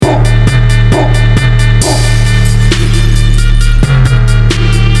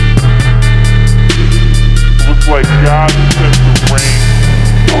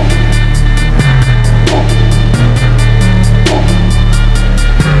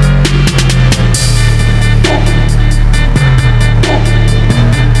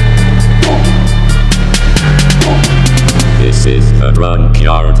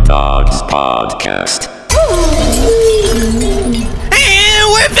Podcast.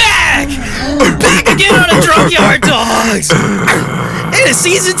 And we're back! We're back again on the Drunk Yard Dogs! It is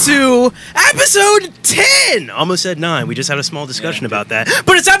season 2, episode 10! Almost said 9, we just had a small discussion about that.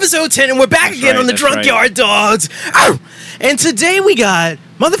 But it's episode 10 and we're back again on the Drunk Yard Dogs! Ow! And today we got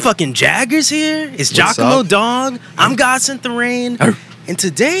motherfucking Jaggers here. It's Giacomo Dog. I'm Godson Thorane. And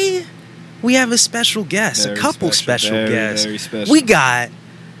today we have a special guest, a couple special guests. Very special. We got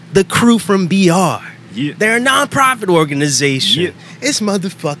the crew from BR. Yeah. They're a non-profit organization. Yeah. It's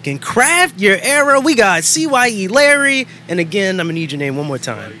motherfucking Craft Your Era. We got CYE Larry. And again, I'm going to need your name one more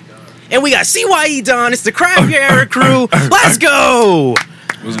time. And we got CYE Don. It's the Craft Your Era crew. Let's go.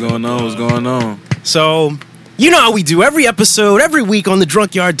 What's going on? What's going on? So, you know how we do. Every episode, every week on the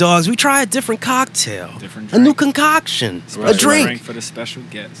Drunk Yard Dogs, we try a different cocktail. Different a new drink. concoction. Special A drink. for the special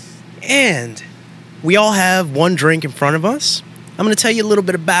guests. And we all have one drink in front of us. I'm going to tell you a little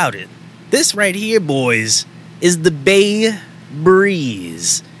bit about it. This right here, boys, is the Bay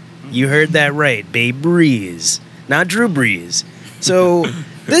Breeze. You heard that right, Bay Breeze, not Drew Brees. So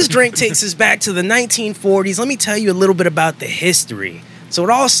this drink takes us back to the 1940s. Let me tell you a little bit about the history. So it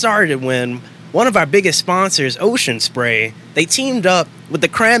all started when one of our biggest sponsors, Ocean Spray, they teamed up with the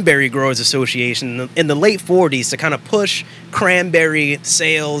Cranberry Growers Association in the late 40s to kind of push cranberry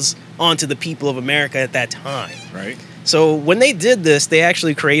sales onto the people of America at that time. Right. So when they did this, they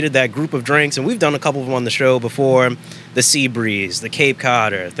actually created that group of drinks, and we've done a couple of them on the show before. The Sea Breeze, the Cape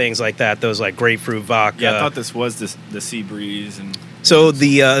Codder, things like that. Those like grapefruit vodka. Yeah, I thought this was the Sea Breeze. And So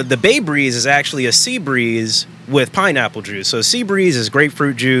the Bay Breeze is actually a Sea Breeze with pineapple juice. So Sea Breeze is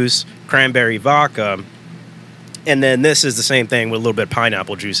grapefruit juice, cranberry vodka, and then this is the same thing with a little bit of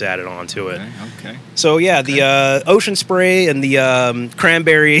pineapple juice added onto it. Okay. So yeah, the Ocean Spray and the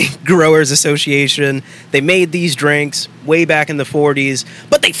Cranberry Growers Association, they made these drinks way back in the 40s,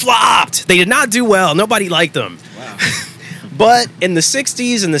 but they flopped. They did not do well. Nobody liked them. Wow. But in the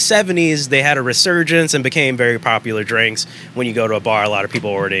 60s and the 70s, they had a resurgence and became very popular drinks. When you go to a bar, a lot of people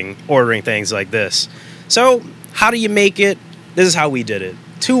ordering things like this. So how do you make it? This is how we did it.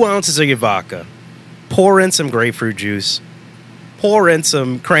 2 ounces of your vodka. Pour in some grapefruit juice. Pour in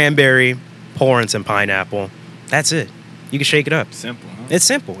some cranberry. Pour in some pineapple. That's it. You can shake it up. Simple, huh? It's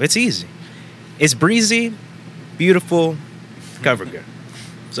simple. It's easy. It's breezy, beautiful, cover good.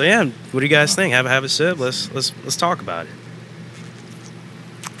 So yeah, what do you guys think? Have a sip. Let's talk about it.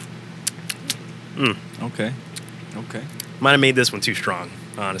 Okay. Might have made this one too strong,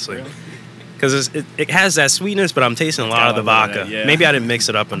 honestly, because it has that sweetness, but I'm tasting a lot of the vodka. Yeah. Maybe I didn't mix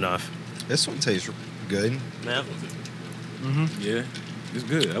it up enough. This one tastes good. Yeah. Yeah. It's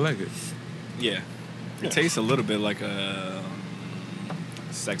good. I like it. Yeah. It tastes a little bit like a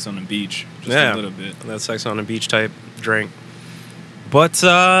Sex on the Beach. Just a little bit. That Sex on the Beach type drink. But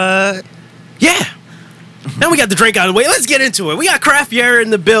yeah. Now we got the drink out of the way. Let's get into it. We got Craft Your Era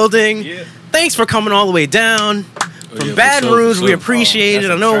in the building. Yeah. Thanks for coming all the way down from yeah, Baton for sure, Rouge. for We sure. appreciate it. I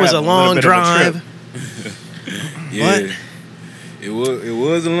That's know it was a travel, long little bit of a drive. Yeah, What? it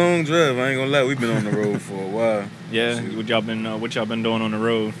was a long drive. I ain't gonna lie, we've been on the road for a while. Yeah. What y'all been doing on the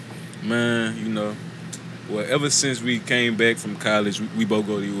road? Man, well, ever since we came back from college, we both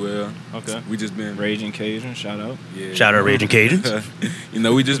go to UL. Okay. We just been Raging Cajun, shout out. yeah. Shout out Raging Cajuns.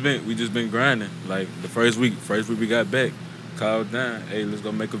 we just been grinding. Like the first week we got back, called down, hey, let's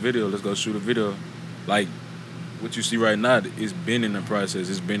go make a video, let's go shoot a video. Like what you see right now, it's been in the process,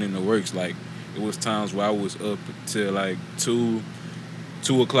 it's been in the works. Like it was times where I was up till like 2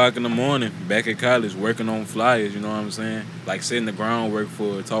 o'clock in the morning back at college working on flyers, you know what I'm saying? Like setting the groundwork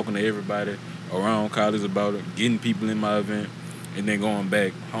for it, talking to everybody around college about it, getting people in my event, and then going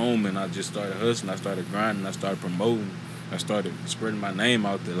back home, and I just started hustling, I started grinding, I started promoting, I started spreading my name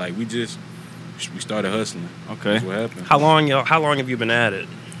out there. Like we started hustling. Okay. That's what happened. How long have you been at it?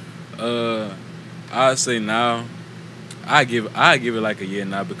 I'd say now, I give it like a year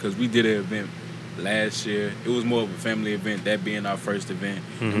now, because we did an event last year. It was more of a family event, that being our first event.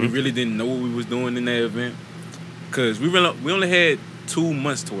 And we really didn't know what we was doing in that event, because we only had 2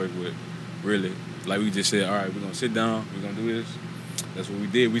 months to work with, really. Like we just said, all right, we're gonna sit down, we're gonna do this. That's what we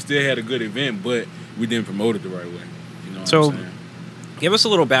did. We still had a good event, but we didn't promote it the right way. You know what I'm saying? Give us a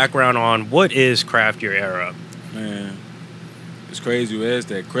little background on what is Craft Your Era. Man, it's crazy you ask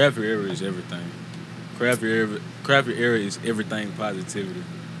that. Craft Your Era is everything. Craft Your Era is everything positivity.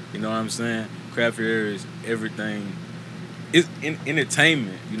 You know what I'm saying? Craft Your Era is everything. It's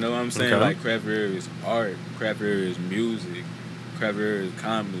entertainment. You know what I'm saying? Okay. Like Craft Your Era is art. Craft Your Era is music. Craft Your Era is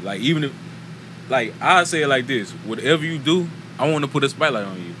comedy. Like even if, like I say it like this: whatever you do, I want to put a spotlight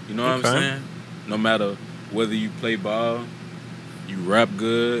on you. You know what I'm saying? No matter whether you play ball, you rap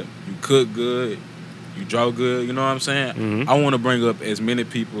good, you cook good, you draw good. You know what I'm saying? Mm-hmm. I want to bring up as many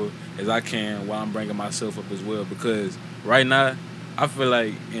people as I can while I'm bringing myself up as well, because right now I feel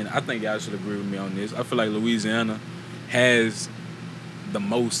like, and I think y'all should agree with me on this, I feel like Louisiana has the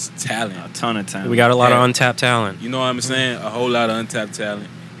most talent. A ton of talent. We got a lot of untapped talent. You know what I'm saying? A whole lot of untapped talent.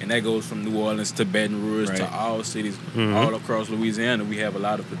 And that goes from New Orleans to Baton Rouge to all cities all across Louisiana. We have a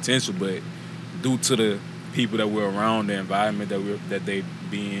lot of potential, but due to the people that we're around, the environment that they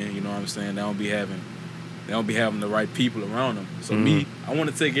be in, you know what I'm saying? They don't be having the right people around them. So me, I want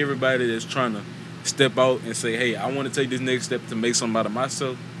to take everybody that's trying to step out and say, hey, I want to take this next step to make something out of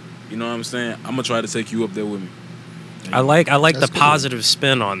myself. You know what I'm saying? I'm gonna try to take you up there with me. I like That's the cool. positive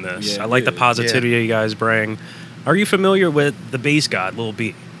spin on this. Yeah, I like the positivity you guys bring. Are you familiar with the bass god, Lil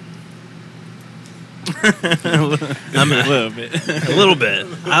B? A little bit. A little bit.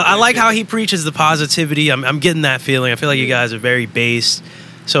 I like how he preaches the positivity. I'm getting that feeling. I feel like you guys are very based.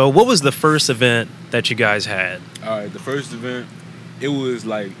 So what was the first event that you guys had? All right, the first event, it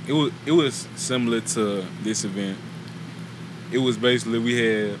was similar to this event. It was basically we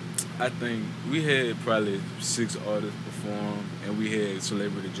had probably 6 artists perform, and we had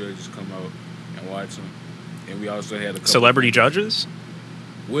celebrity judges come out and watch them, and we also had a couple Celebrity judges?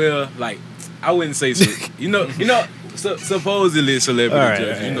 Well, like I wouldn't say so. Supposedly celebrity All right,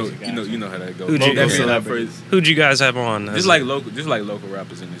 judges. all right, You know how that goes. Who'd you- That being our celebrities. first- Who'd you guys have on? Just like local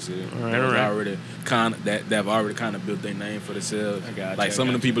rappers in the city. All right, that was all right. already that have already kind of built their name for themselves. I got you, like I some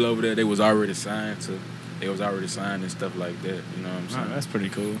of got the people over there, they was already signed and stuff like that. You know what I'm Oh, saying? that's pretty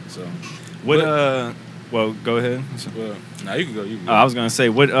cool. So, What? But- Well, go ahead. well, now you can go. I was gonna say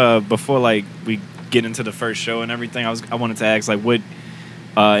what. Before like we get into the first show and everything, I wanted to ask like what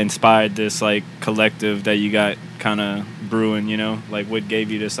inspired this like collective that you got kind of brewing. You know, like what gave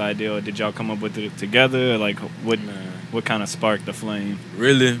you this idea? Or did y'all come up with it together? Or, like what kind of sparked the flame?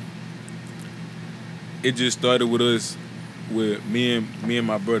 Really, it just started with us, with me and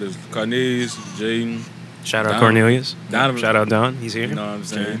my brothers, Cornelius, Jaden, Shout out Donovan. Cornelius. Donovan. Shout out Don. He's here. You know what I'm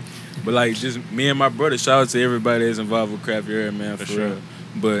saying? But like just me and my brother, shout out to everybody that's involved with Craft Your Air, man, for sure. real.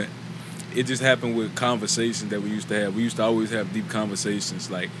 But it just happened with conversations that we used to have. We used to always have deep conversations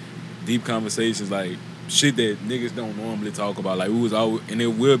like shit that niggas don't normally talk about. Like we was always, and it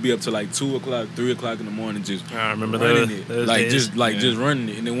will be up to like 2 o'clock, 3 o'clock in the morning, just I remember running those it, days. just running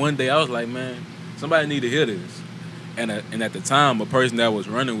it. And then one day I was like, man, somebody need to hear this. And at the time, a person that I was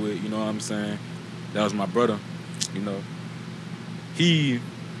running with, you know what I'm saying, that was my brother. You know, he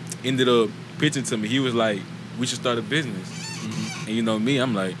ended up pitching to me. He was like, we should start a business. And you know me,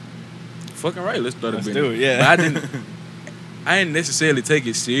 I'm like, fucking right, let's start a business. do it, yeah. But I didn't necessarily take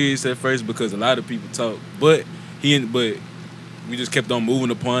it serious at first because a lot of people talk. But we just kept on moving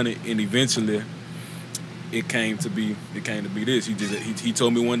upon it, and eventually it came to be this. He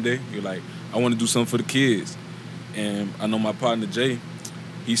told me one day, he was like, I want to do something for the kids. And I know my partner Jay,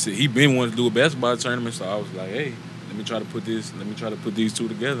 he said he been wanting to do a basketball tournament, so I was like, hey, let me try to put these two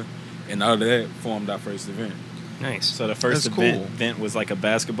together. And out of that formed our first event. Nice. So the first That's event, cool. event was like a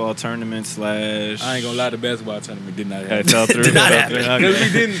basketball tournament / I ain't gonna lie, the basketball tournament did not It happen. fell through. Did not Fell happen. through. Because Okay.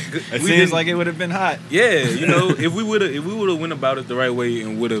 we didn't. It we seems didn't- like it would have been hot. Yeah, you know, if we would have went about it the right way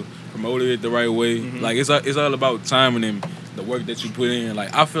and would have promoted it the right way, like it's all about timing and the work that you put in.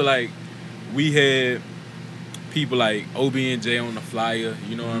 Like I feel like we had people like OB&J on the flyer.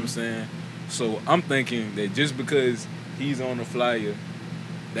 You know what I'm saying? So I'm thinking that just because he's on the flyer,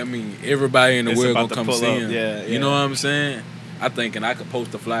 that means everybody in the It's world about gonna to come pull see up. him. Yeah, You yeah. know what I'm saying? I thinking I could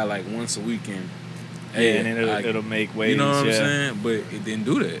post a flyer like once a weekend. Yeah, and then it'll make waves. You know what I'm yeah. saying? But it didn't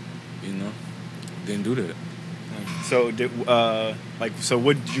do that. You know, didn't do that. So so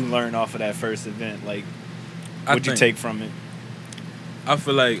what did you learn off of that first event? Like, I what'd you think- take from it? I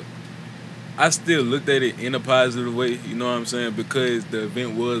feel like I still looked at it in a positive way, you know what I'm saying? Because the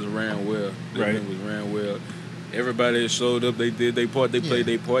event was ran well. The Right. event was ran well. Everybody that showed up, they did their part, they played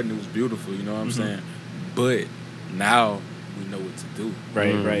their part, and it was beautiful, you know what I'm saying? But now we know what to do.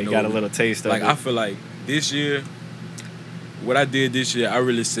 Right, right. You know, Got a little taste of Like it. I feel like this year, what I did this year, I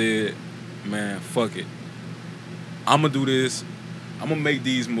really said, man, fuck it. I'm gonna do this. I'm gonna make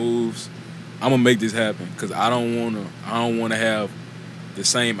these moves. I'm gonna make this happen because I don't wanna have the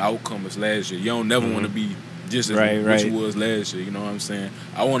same outcome as last year. You don't never want to be just as Right, what right. you was last year. You know what I'm saying?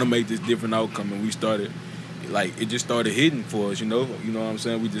 I want to make this different outcome, and we started, like it just started hitting for us. You know what I'm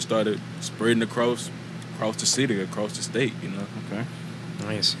saying? We just started spreading across the city, across the state. You know? Okay.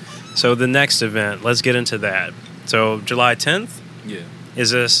 Nice. So the next event, let's get into that. So July 10th, Yeah.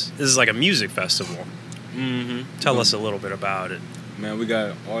 this is like a music festival. Mm-hmm. Tell us a little bit about it. Man, we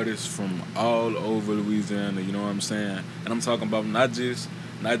got artists from all over Louisiana. You know what I'm saying? And I'm talking about not just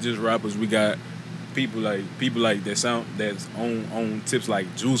rappers. We got people like that's on tips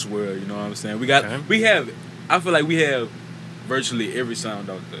like Juice WRLD. You know what I'm saying? I feel like we have virtually every sound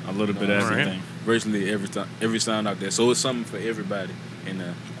out there. A little bit of everything. Right. Virtually every sound out there. So it's something for everybody. And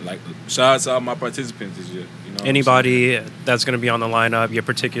like, shout out to all my participants this year. You know, anybody that's going to be on the lineup you're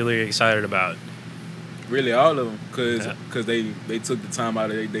particularly excited about? Really, all of them, because they took the time out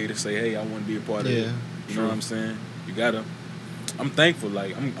of their day to say, hey, I want to be a part of it. You know what I'm saying? You gotta. I'm thankful.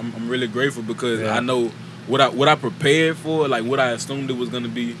 Like I'm really grateful because I know what I prepared for, like what I assumed it was gonna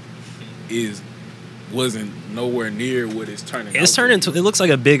be, wasn't nowhere near what it's turning. It's turning into. It looks like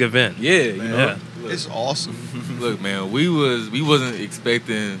a big event. Yeah, you know. Yeah. It's awesome. Look, man, we wasn't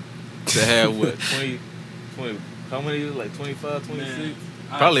expecting to have what 20 how many, like 25, 26? Man,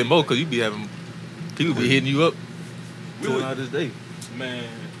 probably more, because you be having people be hitting you up all this day. Man,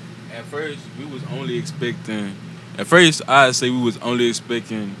 at first we was only expecting. At first, I'd say we was only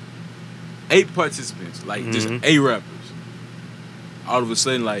expecting 8 participants, like just 8 rappers. All of a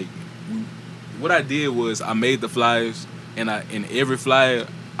sudden, like, what I did was I made the flyers, and in every flyer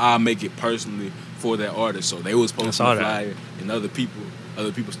I make it personally for that artist. So they was posting the flyer, and other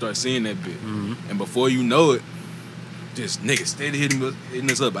people start seeing that bit, and before you know it, just niggas steady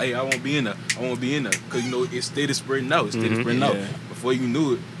hitting us up. Hey, I won't be in there. Because, you know, it's steady spreading out. Before you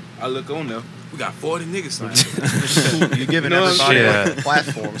knew it, I look on there. We got 40 niggas signed. You're giving everybody a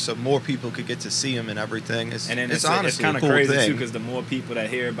platform so more people could get to see them and everything. It's honestly kind a of cool crazy thing. too, because the more people that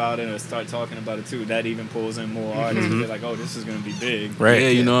hear about it or start talking about it too, that even pulls in more artists. They're like, oh, this is gonna be big, right? Yeah,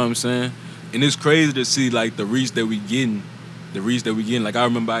 you know what I'm saying. And it's crazy to see like the reach that we getting. Like I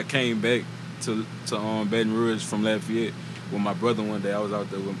remember I came back to Baton Rouge from Lafayette with my brother one day. I was out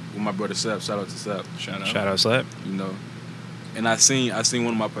there with my brother Sap. Shout out to Sap. Shout out Slap. You know. And I seen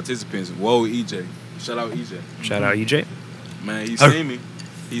one of my participants, Whoa EJ. Shout out EJ. Shout out EJ. Man, he seen me.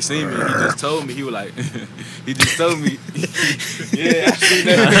 He just told me. He was like, he just told me. Yeah, I seen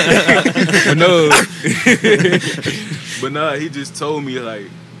that. But no, he just told me like,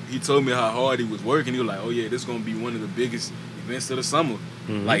 he told me how hard he was working. He was like, oh yeah, this is gonna be one of the biggest events of the summer.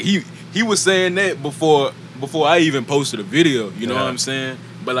 Like he was saying that before I even posted a video. You know what I'm saying?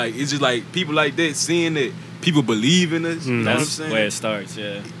 But like, it's just like people like that seeing that. People believe in us. You know what I'm saying? Where it starts,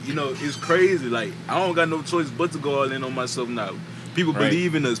 yeah. You know, it's crazy. Like, I don't got no choice but to go all in on myself now. People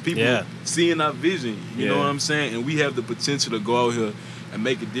believe in us. People seeing our vision. You know what I'm saying? And we have the potential to go out here and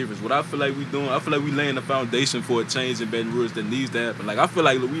make a difference. What I feel like we doing, I feel like we laying the foundation for a change in Baton Rouge that needs to happen. Like, I feel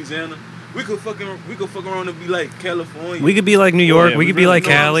like Louisiana, we could fuck around and be like California. We could be like New York. We could be like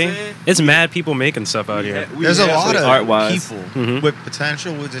Cali. It's mad people making stuff out here. There's a lot of art-wise people with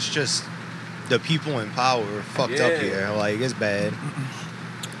potential. It's just the people in power are fucked up here. Like, it's bad.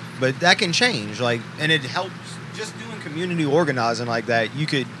 But that can change. Like, and it helps just doing community organizing like that. You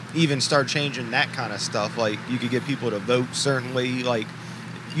could even start changing that kind of stuff. Like, you could get people to vote certainly. Like,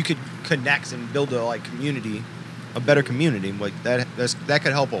 you could connect and build a community, a better community. Like that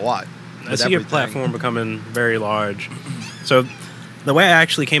could help a lot. I see your platform becoming very large. So the way I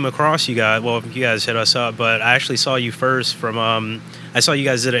actually came across you guys, well, you guys hit us up, but I actually saw you first from I saw you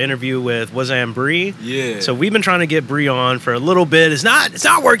guys did an interview with Wazam Bree. Yeah. So we've been trying to get Bree on for a little bit. It's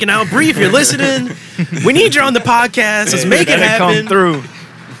not working out. Bree, if you're listening, we need you on the podcast. Let's make it happen. Come through.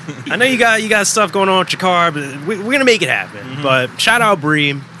 I know you got stuff going on with your car, but we're gonna make it happen. But shout out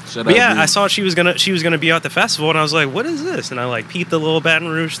Bree. I saw she was gonna be at the festival, and I was like, what is this? And I like peeped the little Baton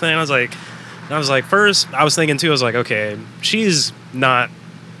Rouge thing. I was like, first I was thinking too. I was like, okay, she's not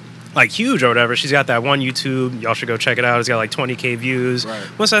like huge or whatever. She's got that one YouTube. Y'all should go check it out. It's got like 20K views. Right.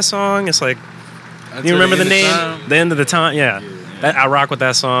 What's that song? It's like, you remember the name? The End of the Time. Yeah. That, I rock with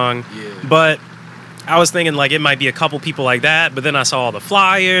that song. Yeah. But I was thinking like it might be a couple people like that. But then I saw all the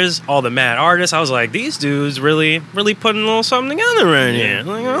flyers, all the mad artists. I was like, these dudes really putting a little something together right here. I'm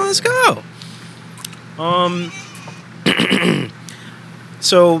like, oh, let's go.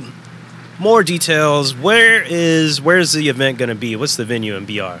 So more details. Where's the event gonna be? What's the venue in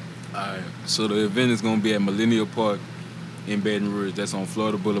BR? Alright, so the event is gonna be at Millennial Park in Baton Rouge. That's on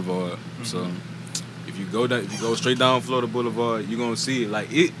Florida Boulevard. So if you go straight down Florida Boulevard, you're gonna see it. Like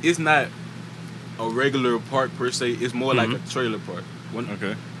it's not a regular park per se. It's more like a trailer park.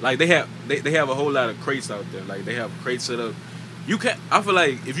 Like they have a whole lot of crates out there. Like they have crates set up. I feel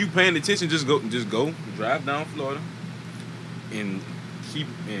like if you paying attention, just go drive down Florida and keep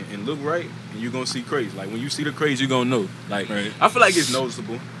and look right, and you're gonna see crates. Like when you see the crates, you're gonna know. Like I feel like it's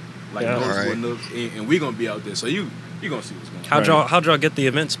noticeable. Like noticeable enough, and we're gonna be out there. So you gonna see what's going on. How'd y'all get the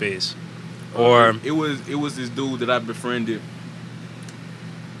event space? Or it was this dude that I befriended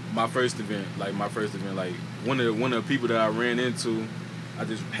my first event, like one of the people that I ran into, I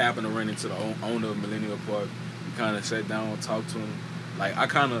just happened to run into the owner of Millennial Park. We kind of sat down and talked to him. Like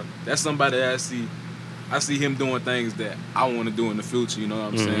that's somebody that I see him doing things that I want to do in the future. You know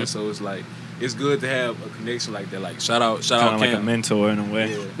what I'm saying? So it's like it's good to have a connection like that. Like shout out Cam. Like a mentor in a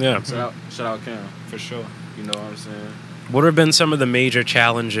way. Yeah. Shout out Cam for sure. You know what I'm saying? What have been some of the major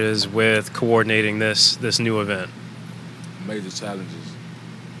challenges with coordinating this new event? Major challenges.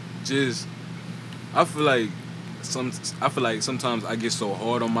 Just I feel like sometimes I get so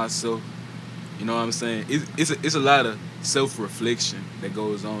hard on myself. You know what I'm saying? It's a lot of self-reflection that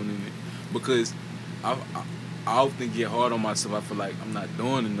goes on in it because I often get hard on myself. I feel like I'm not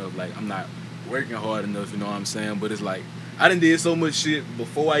doing enough. Like I'm not working hard enough. You know what I'm saying? But it's like I done did so much shit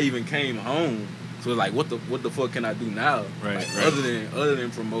before I even came home. So it's like what the fuck can I do now? Right. Like, other than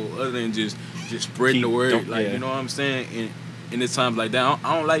promote, other than just spreading the word. Like you know what I'm saying? And in it's times like that,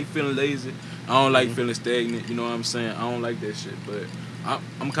 I don't like feeling lazy. I don't like feeling stagnant. You know what I'm saying? I don't like that shit. But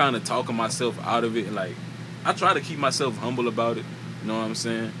I'm kind of talking myself out of it. And like I try to keep myself humble about it. You know what I'm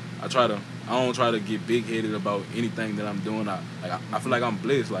saying? I don't try to get big headed about anything that I'm doing. I feel like I'm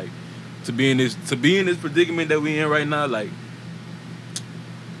blessed. Like to be in this predicament that we in right now. Like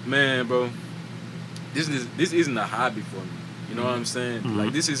man, bro, this isn't a hobby for me. You know what I'm saying? Mm-hmm.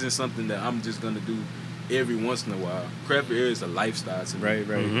 Like this isn't something that I'm just gonna do every once in a while. Craft beer is a lifestyle to me. Right.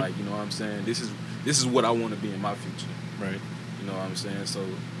 Mm-hmm. Like you know what I'm saying? This is what I want to be in my future. Right. You know what I'm saying? So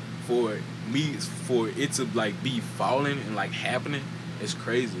for it to like be falling and like happening, it's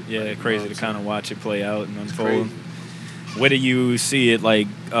crazy. Yeah, like, crazy to kind of watch it play out and It's unfold. crazy. Where do you see it like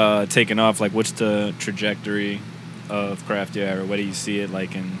taking off? Like, what's the trajectory of Craft Your Era? Where do you see it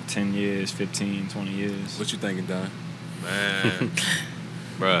like in 10 years, 15, 20 years? What you thinking, Don? Man,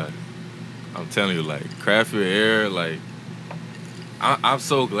 bruh, I'm telling you, like, Craft Your Era, like, I'm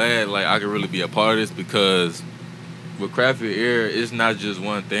so glad, like, I could really be a part of this because with Craft Your Era, it's not just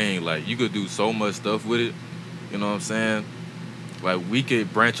one thing. Like, you could do so much stuff with it. You know what I'm saying? Like, we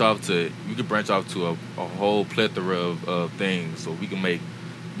could branch off to a whole plethora of things. So we can make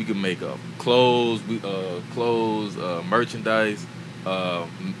clothes, merchandise.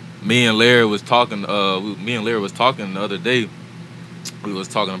 Me and Larry was talking the other day. We was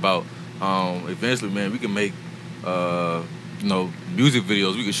talking about eventually, man, we can make music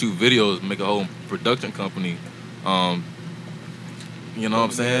videos. We could shoot videos, make a whole production company. You know what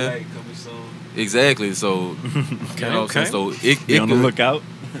I'm saying? Exactly. So you know what I'm saying? So it Be on the could, lookout.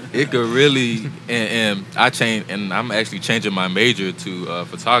 it could really and I'm actually changing my major to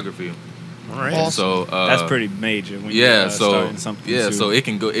photography. All right. And so That's pretty major. When yeah, you're, starting something too. so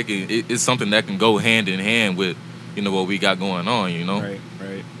it's something that can go hand in hand with what we got going on. Right.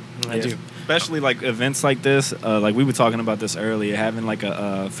 I do. Especially like events like this, like we were talking about this earlier, having like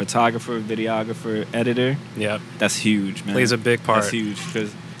a photographer, videographer, editor. Yeah. That's huge, man. Plays a big part. That's huge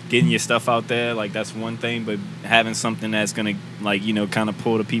because getting your stuff out there, like that's one thing, but having something that's gonna like kind of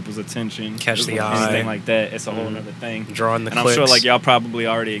pull the people's attention, Catch the anything eye. like that, it's a whole other thing. Drawing the and clicks. I'm sure like y'all probably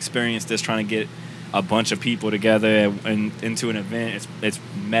already experienced this, trying to get a bunch of people together and into an event. It's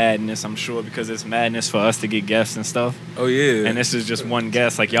madness, I'm sure, because it's madness for us to get guests and stuff. Oh yeah. And this is just one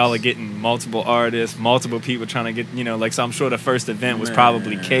guest. Like y'all are getting multiple artists, multiple people trying to get like. So I'm sure the first event was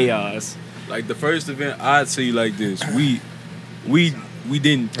probably chaos. Like the first event, I'd tell you like this: we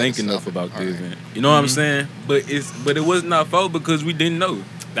didn't think enough about the event. You know what I'm saying? But it wasn't our fault because we didn't know.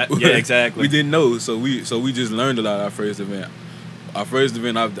 Yeah, exactly. We didn't know, so we just learned a lot our first event. Our first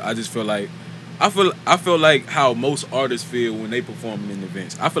event, I just feel like. I feel like how most artists feel when they perform in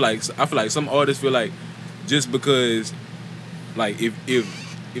events. I feel like some artists feel like just because, like if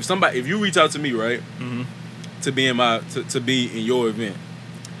you reach out to me, right, to be in your event,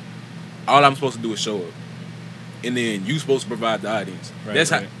 all I'm supposed to do is show up, and then you supposed to provide the audience. Right,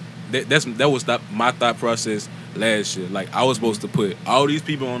 That was my thought process last year. Like I was supposed to put all these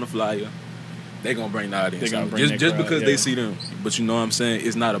people on the flyer. They gonna bring the audience out just because they see them. But you know what I'm saying?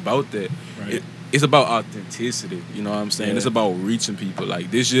 It's not about that. Right. It's about authenticity. You know what I'm saying? Yeah. It's about reaching people. Like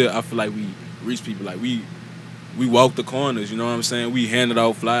this year, I feel like we reached people. Like we walked the corners. You know what I'm saying? We handed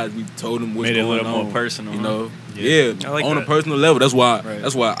out flyers. We told them what's Made it going a little on. more personal. You know? Yeah. Yeah, I like on that. a personal level. That's why. Right.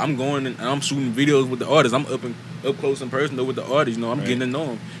 That's why I'm going and I'm shooting videos with the artists. I'm up close and personal with the artists. You know, I'm getting to know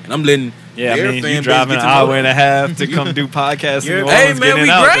them, and I'm letting Yeah, I their mean, fan you base driving get an to know hour them. and a half to come do podcasts. in New Hey, Orleans, man, getting we it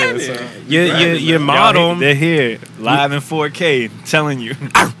out grinding. there, so. Your Y'all model. They're here live in 4K, telling you,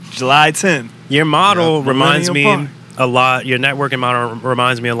 July 10th. Your model Yeah. reminds me Millennium a lot. Your networking model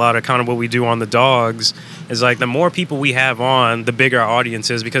reminds me a lot of kind of what we do on the Dogs. Is like the more people we have on, the bigger our audience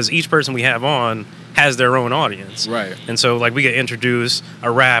is, because each person we have on has their own audience. Right. And so like we could introduce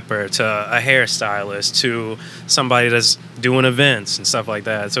a rapper to a hairstylist to somebody that's doing events and stuff like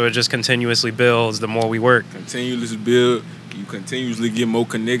that. So it just continuously builds the more we work. Continuously build. You continuously get more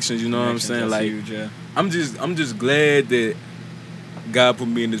connections. You know what I'm saying? Like, huge, yeah. I'm just glad that God put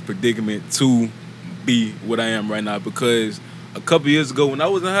me in this predicament to be what I am right now, because a couple years ago when I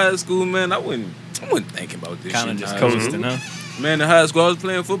was in high school, man, I wasn't thinking about this. Kind of shit. just coasting, huh? Man, in high school I was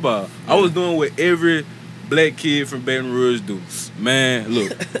playing football. I was doing what every black kid from Baton Rouge do. Man,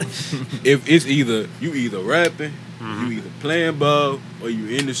 look, if it's either rapping, you either playing ball, or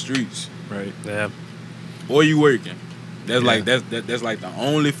you in the streets, Right. Yeah. or you working. That's like that's like the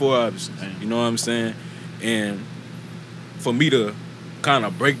only four options. You know what I'm saying? And for me to kind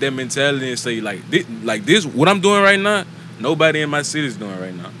of break that mentality and say like this, what I'm doing right now, nobody in my city is doing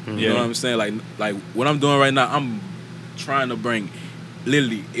right now. You know what I'm saying? Like what I'm doing right now, I'm trying to bring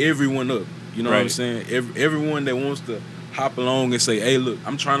literally everyone up. You know what I'm saying? Everyone that wants to hop along and say, "Hey, look,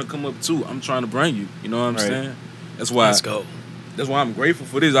 I'm trying to come up too. I'm trying to bring you." You know what I'm saying? That's why. Let's go. That's why I'm grateful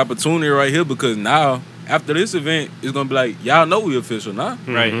for this opportunity right here, because now, after this event, it's gonna be like, y'all know we official now.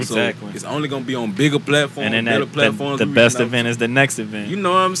 Right, So exactly. it's only gonna be on bigger platforms, And then better that, platforms. the we best reaching out event to. is the next event. You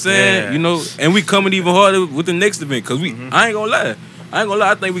know what I'm saying? Yeah. You know, and we coming even harder with the next event, because I ain't gonna lie.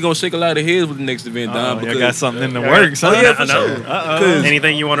 I think we gonna shake a lot of heads with the next event, Don. you Because got something in the works, huh? Oh, yeah, for I know. sure. Uh-oh.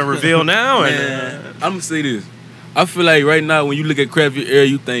 Anything you want to reveal now? Man, I'm gonna say this. I feel like right now, when you look at Craft Your Air,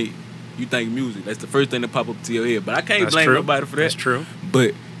 you think music. That's the first thing that pop up to your head. But I can't That's blame true. nobody for that. That's true.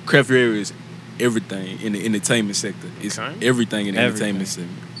 But Craft Your Air is everything in the entertainment sector. It's everything in the entertainment sector.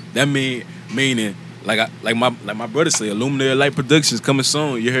 That meaning like my brother say, Illuminary Light Productions coming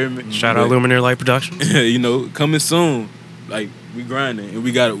soon. You heard me? Shout out Luminary Light Productions. You know, coming soon. Like, we grinding, and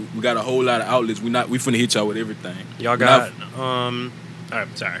we got a whole lot of outlets. We finna hit y'all with everything. Y'all got all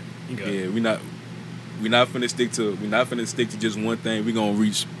right, sorry. You go. Yeah, we not finna stick to just one thing. We gonna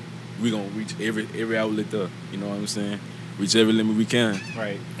reach every outlet there. You know what I'm saying? Reach every limit we can.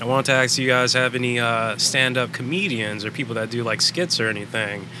 Right. I want to ask you guys, have any stand-up comedians or people that do like skits or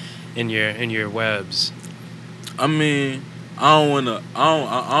anything in your webs? I mean, I don't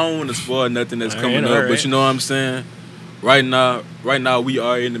wanna spoil nothing that's coming up, but you know what I'm saying? Right now we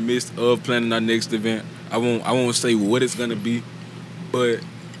are in the midst of planning our next event. I won't say what it's gonna be, but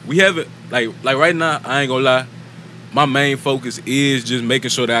we have it like right now. I ain't gonna lie. My main focus is just making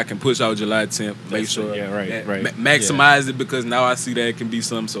sure that I can push out July 10th. Make sure, maximize it, because now I see that it can be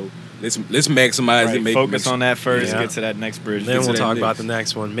some. So let's maximize it. Focus on that first. Get to that next bridge. Then we'll talk about the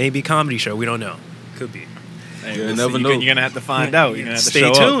next one. Maybe comedy show. We don't know. Could be. Hey, you never know. You're gonna have to find out. You're gonna have to Stay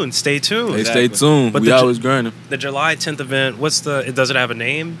show tuned. up. Stay tuned. Hey, stay tuned. But we always grinding. The July 10th event. Does it have a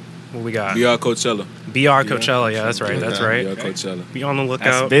name? What we got? BR Coachella. BR Coachella. Yeah, that's right. That's right. BR Coachella. Be on the lookout.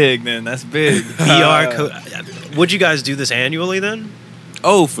 That's big, man. That's big. Would you guys do this annually then?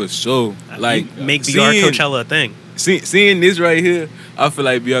 Oh, for sure. Like, make BR Coachella a thing. Seeing this right here, I feel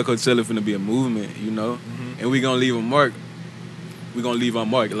like BR Coachella finna be a movement, you know? And we gonna leave a mark. We gonna leave our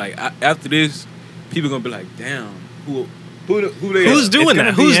mark. Like, after this, people gonna be like, damn, who they Who's are? doing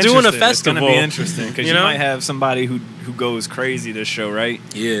that? Who's doing a festival? It's gonna be interesting, because you know? might have somebody who goes crazy this show, right?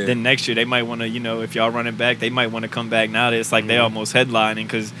 Yeah. Then next year they might want to, if y'all running back, they might want to come back. Now that it's like they almost headlining,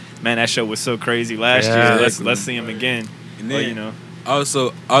 because man, that show was so crazy last year. Let's see them again. And then, Or,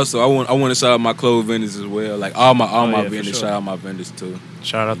 Also, I want to shout out my clothes vendors as well. Like all my vendors, sure. shout out my vendors too.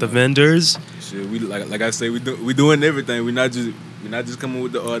 Shout out the vendors. Shit, we like I say, we doing everything. We not just coming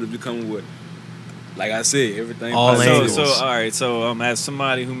with the order. We coming with, like I said, everything. All angles. So all right. So as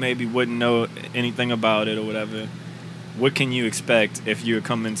somebody who maybe wouldn't know anything about it or whatever, what can you expect if you're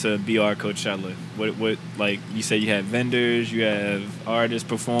coming to BR Coachella? What like you say you have vendors, you have artists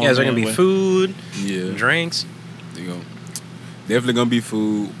performing. Yeah, is there gonna be food? Yeah, drinks. There you go. Definitely gonna be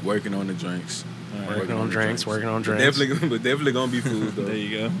food. Working on the drinks. Working on drinks. Definitely gonna be food though. There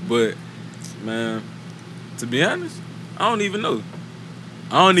you go. But man, to be honest, I don't even know.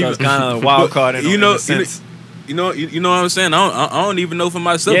 It's kind of a wild card in a sense. You know what I'm saying? I don't even know for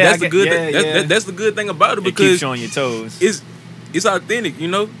myself. Yeah, That's the good thing. That's the good thing about it, because it keeps you on your toes. It's authentic, you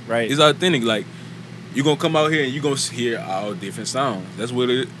know? Right. It's authentic. Like, you're gonna come out here and you're gonna hear all different sounds. That's what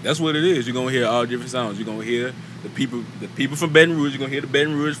it is. You're gonna hear all different sounds. You're gonna hear the people from Baton Rouge. You're gonna hear the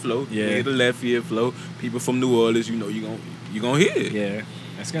Baton Rouge flow. Yeah. You're gonna hear the Lafayette flow. People from New Orleans, you're gonna hear it. Yeah.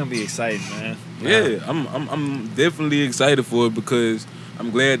 It's gonna be exciting, man. Yeah, I'm definitely excited for it, because I'm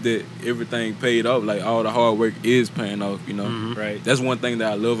glad that everything paid off. Like, all the hard work is paying off, you know? Right. That's one thing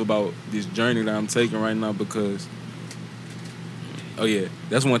that I love about this journey that I'm taking right now, because Oh yeah,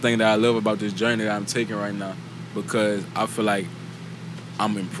 that's one thing that I love about this journey that I'm taking right now, because I feel like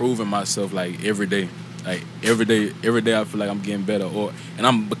I'm improving myself like every day. Like every day I feel like I'm getting better, and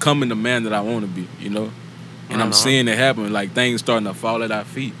I'm becoming the man that I want to be, you know. And I'm seeing it happen, like things starting to fall at our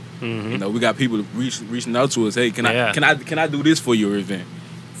feet. Mm-hmm. You know, we got people reaching out to us. Hey, can I do this for your event?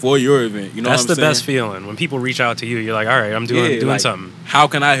 For your event, you know. That's what I'm the saying? best feeling when people reach out to you. You're like, all right, I'm doing like, something. How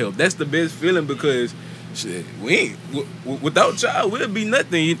can I help? That's the best feeling, because shit, we ain't without y'all, we'd be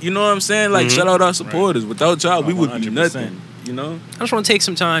nothing. You know what I'm saying? Like, shout out our supporters. Right. Without y'all, we would be nothing. You know? I just want to take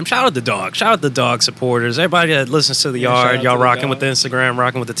some time. Shout out the dog. Shout out the dog supporters. Everybody that listens to the yard. Y'all rocking with the Instagram,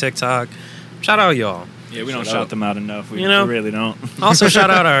 rocking with the TikTok. Shout out y'all. Yeah, we don't shout them out enough. We really don't. Also, shout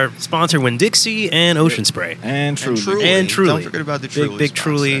out our sponsor, Winn-Dixie and Ocean Spray. And Truly. And Truly. Don't forget about the Truly. Big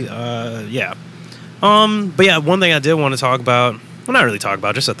Truly. Yeah. But yeah, one thing I did want to talk about, well, not really talk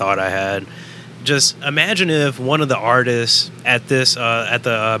about, just a thought I had. Just imagine if one of the artists at this, at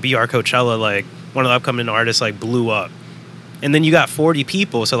the BR Coachella, like one of the upcoming artists, like blew up. And then you got 40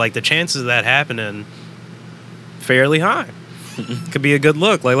 people, so like the chances of that happening fairly high. Could be a good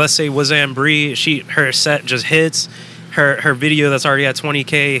look. Like, let's say Wazam Bree, her set just hits, her video that's already at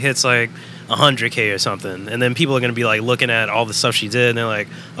 20K hits like 100K or something, and then people are gonna be like looking at all the stuff she did, and they're like,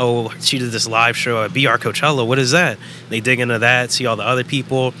 oh, she did this live show at BR Coachella. What is that? They dig into that, see all the other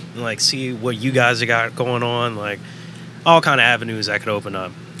people, and like see what you guys have got going on. Like, all kind of avenues that could open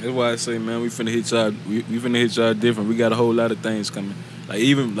up. That's why I say, man, we finna hit y'all. We finna hit y'all different. We got a whole lot of things coming. Like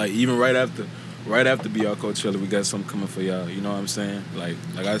even right after BR Coachella, we got something coming for y'all. You know what I'm saying? Like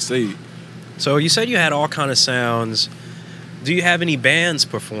I say. So you said you had all kind of sounds. Do you have any bands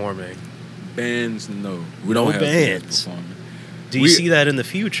performing? Bands, no. We don't have bands performing. Do you see that in the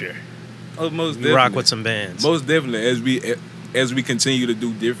future? Oh, most you definitely. Rock with some bands. Most definitely. As we continue to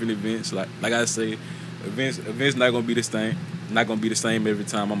do different events, like I say, events not gonna be the same. Not gonna be the same every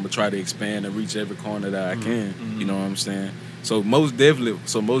time. I'm gonna try to expand and reach every corner that I can. Mm-hmm. You know what I'm saying? So most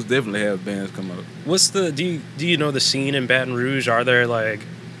definitely have bands come up. What's the do you know the scene in Baton Rouge? Are there like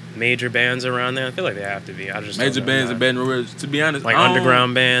major bands around there? I feel like they have to be. I just major bands in Baton Rouge. To be honest, like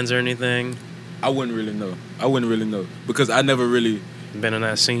underground bands or anything. I wouldn't really know because I never really been in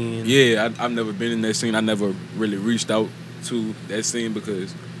that scene. Yeah, I've never been in that scene. I never really reached out to that scene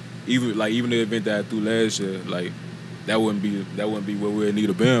because even the event that I threw last year, like that wouldn't be what we'd need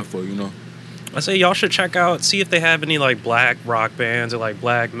a band for, you know. I say y'all should check out, see if they have any like black rock bands or like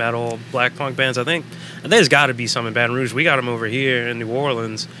black metal, black punk bands. I think there's got to be some in Baton Rouge. We got them over here in New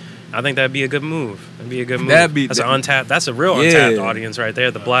Orleans. I think that'd be a good move. That's a real untapped audience right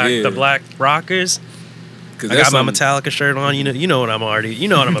there. The black rockers. I got my Metallica shirt on. You know what I'm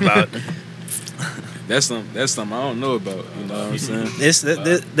about. That's something I don't know about. You know what I'm saying?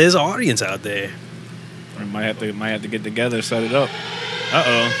 There's an audience out there. We might have to get together, set it up.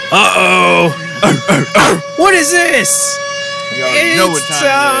 What is this? It's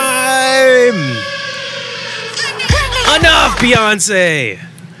time. Enough, Beyonce.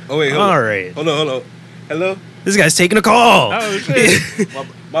 Oh wait, all right. Hold on. Hello. This guy's taking a call. Oh shit.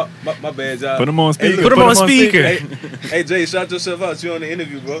 my bad, y'all. Put him on speaker. Hey, put him on speaker. Hey, Jay, shout yourself out. You on the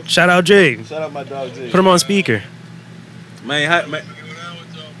interview, bro. Shout out Jay. Shout out my dog Jay. Put him on speaker. Man.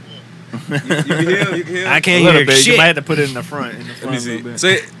 You can hear him? I can't hear shit. You might have to put it in the front. Let me see.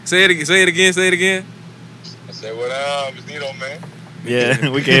 Say it again. I said, what up? It's Nito, man. Yeah,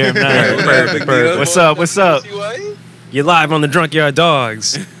 we can hear him now. What's up? You're live on the Drunk Yard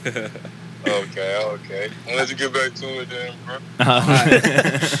Dogs. Okay. I'll let you get back to it then, bro.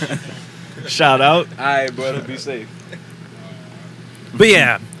 Shout out. All right, brother. Be safe. But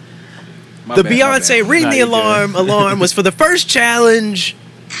yeah, Beyonce ring the alarm was for the first challenge.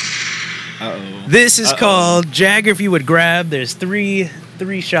 This is called Jagger. If you would grab, there's three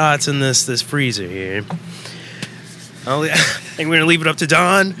shots in this freezer here. I think we're gonna leave it up to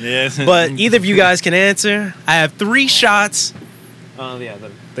Don. Yes. But either of you guys can answer. I have 3 shots.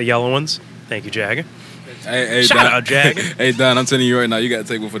 The yellow ones. Thank you, Jagger. Hey, Shout out, Jagger. Hey, Don, I'm telling you right now, you gotta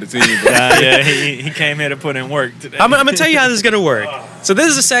take one for the team. Yeah, he came here to put in work today. I'm gonna tell you how this is gonna work. So this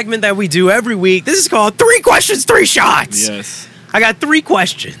is a segment that we do every week. This is called 3 questions, 3 shots. Yes. I got 3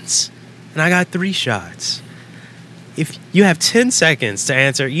 questions, and I got 3 shots. If you have 10 seconds to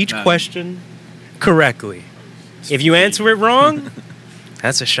answer each question correctly. If you answer it wrong,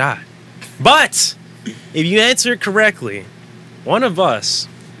 that's a shot. But if you answer it correctly, one of us,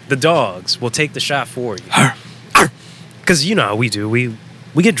 the dogs, will take the shot for you. Because you know how we do. We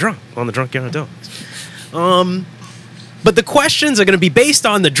get drunk on the Drunk Yard Dogs. But the questions are going to be based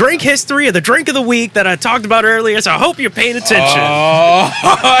on the drink history of the drink of the week that I talked about earlier, so I hope you're paying attention. Oh,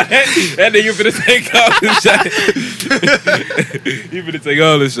 that nigga finna take all the shots. You finna take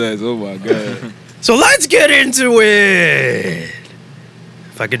all the shots. Oh my god. So let's get into it.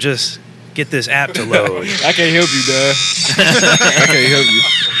 If I could just get this app to load. I can't help you, dog. I can't help you.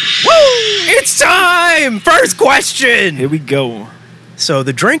 Woo! It's time! First question. Here we go. So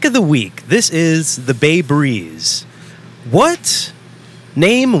the drink of the week. This is the Bay Breeze.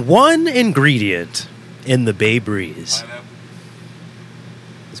 Name one ingredient in the Bay Breeze. Pineapple.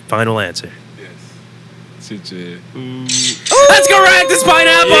 Final answer. Yes. Shit, yeah. That's correct. It's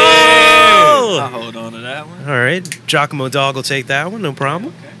pineapple. I'll hold on to that one. All right, Giacomo Dog will take that one. No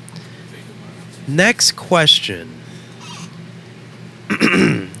problem. Next question.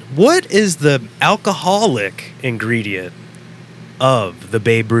 What is the alcoholic ingredient of the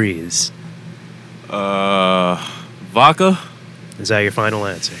Bay Breeze? Vodka? Is that your final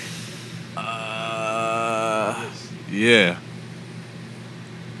answer? Yeah.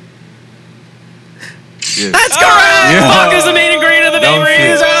 That's correct! Yeah. Vodka's the main ingredient of the Bay No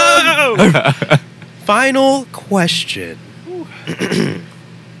Breeze. Oh! Final question.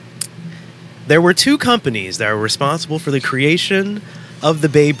 There were two companies that were responsible for the creation of the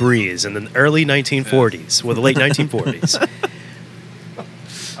Bay Breeze in the early 1940s, well, the late 1940s.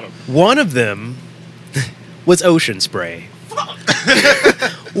 One of them was Ocean Spray.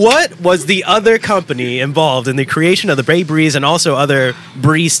 What was the other company involved in the creation of the Bay Breeze and also other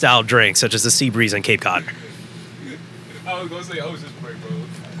breeze-style drinks, such as the Sea Breeze and Cape Cod? I was gonna say Ocean Spray, bro.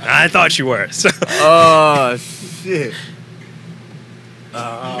 I thought you were. So. Oh, shit.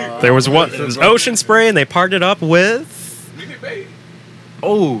 There was one. It was Ocean Spray, and they partnered up with. Minute Maid.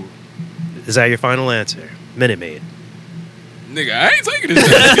 Oh. Is that your final answer? Minute Maid. Nigga, I ain't taking this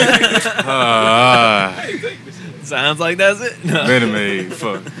shit. I ain't taking this shit. Sounds like that's it. No. Minute Maid.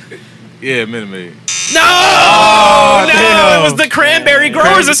 Fuck. Yeah, Minute Maid. No! Oh, no! damn. It was the Cranberry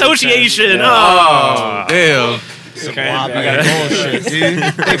Growers Association. Oh. Damn. bullshit, dude.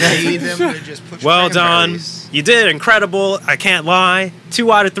 They paid them to just push Well done. cranberries. You did incredible. I can't lie.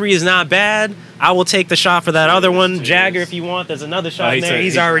 2 out of 3 is not bad. I will take the shot for that other one. Jagger, if you want, there's another shot in there.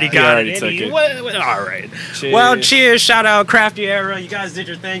 He's already got it. took it. All right. Cheers. Well, cheers. Shout out Crafty Era. You guys did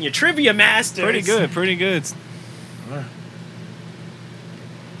your thing. Your trivia masters. Pretty good, pretty good.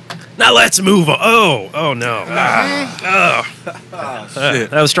 Now let's move on. Oh no. That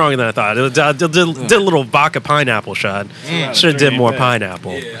was stronger than I thought. It did a little vodka pineapple shot. Should have did more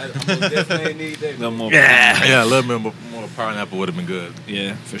pineapple. Yeah, I definitely need that. No more. Yeah. Yeah, a little bit more pineapple would have been good.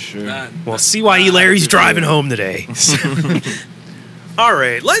 Yeah, for sure. Well, CYE Larry's driving home today. All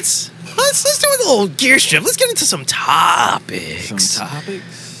right, let's do a little gear shift. Let's get into some topics.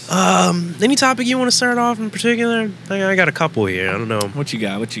 Any topic you want to start off in particular? I got a couple here. I don't know. What you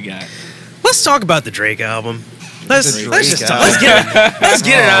got? Let's talk about the Drake album. Let's get it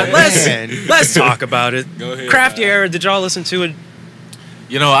out. Let's talk about it. Go ahead. Crafty Era, did y'all listen to it?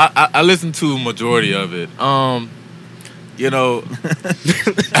 You know, I listened to a majority of it. You know,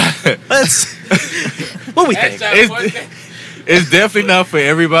 Let's. What we think? it's definitely not for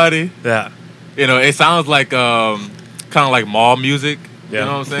everybody. Yeah. You know, it sounds like kind of like mall music. You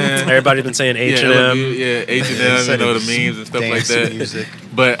know what I'm saying? Everybody been saying H&M. Yeah, H&M. You know, the memes and stuff like that. Music.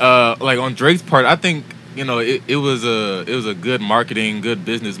 But like on Drake's part, I think you know it was a good marketing, good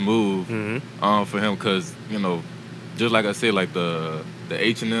business move for him because you know, just like I said, like the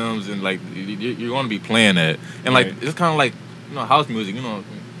H&Ms and like you're going to be playing that, and like it's kind of like you know house music. You know,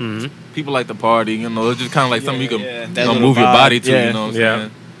 people like to party. You know, it's just kind of like something you can you know, move your body to. You know what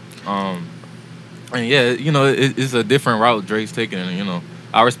I'm saying? And yeah, you know, it's a different route Drake's taking, and you know,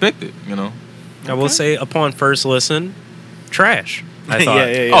 I respect it. You know, I will say, upon first listen, trash. I thought.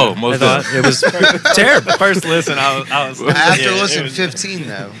 Oh, most I thought it was terrible. First listen, I was After yeah, listen it was- 15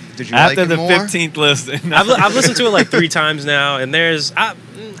 though, did you After like the it more? 15th listen, I've listened to it like 3 times now, and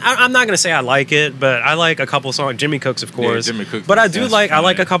I'm not gonna say I like it, but I like a couple songs. Jimmy Cooks, of course. Jimmy Cooks But I is do fine.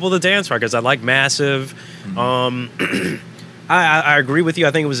 like a couple of the dance records. I like Massive. I agree with you.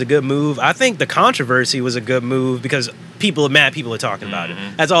 I think it was a good move. I think the controversy was a good move because mad people are talking about it.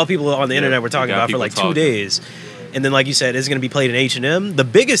 That's all people on the internet were talking got about for people like 2 talking. days. And then, like you said, it's going to be played in H&M. The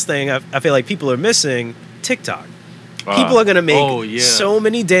biggest thing I feel like people are missing, TikTok. People are going to make so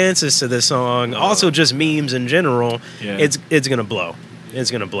many dances to this song. Also, just memes in general. Yeah. It's going to blow. It's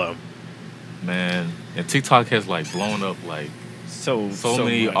going to blow. man, and TikTok has like blown up like so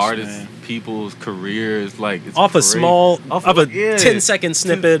many much, artists, man. people's careers, like it's Off a crazy. small, Off of a yeah. 10-second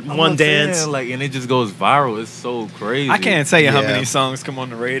snippet, I'm one not saying, dance. like, and it just goes viral. It's so crazy. I can't tell you how Yeah. many songs come on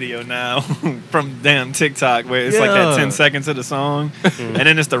the radio now from damn TikTok where it's like that 10 seconds of the song, and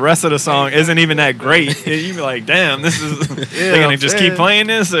then it's the rest of the song isn't even that great. You be like, damn, this is. They're gonna just keep playing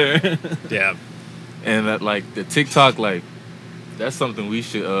this, or Yeah. And like the TikTok, like that's something we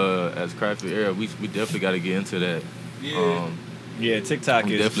should, as Craftfit era, we definitely got to get into that. yeah, TikTok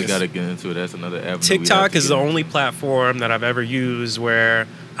We is definitely just- got to get into it. That's another avenue. TikTok is the only platform that I've ever used where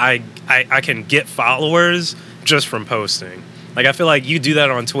I can get followers just from posting. Like, I feel like you do that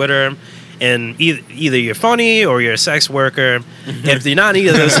on Twitter, and either you're funny or you're a sex worker. If you're not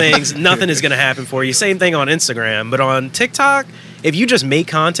either of those things, nothing is going to happen for you. Same thing on Instagram. But on TikTok, if you just make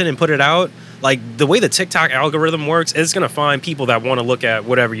content and put it out, like the way the TikTok algorithm works, it's going to find people that want to look at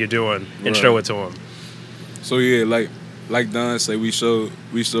whatever you're doing and show it to them. So yeah, like Don said, we sure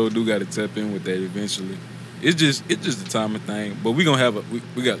do got to tap in with that eventually. It's just the timing thing. But we gonna have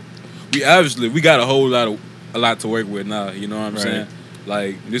we got a lot to work with now. You know what I'm saying?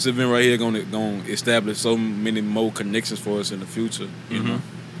 Like this event right here gonna establish so many more connections for us in the future. You know.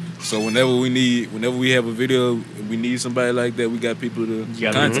 So whenever we have a video, we need somebody like that. We got people to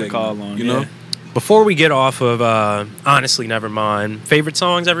contact, call on. You know. Before we get off of Honestly Nevermind, favorite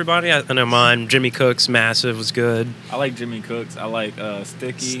songs, everybody? I know mine, Jimmy Cook's Massive was good. I like Jimmy Cooks. I like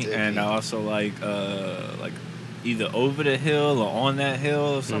Sticky, and I also like either Over the Hill or On That Hill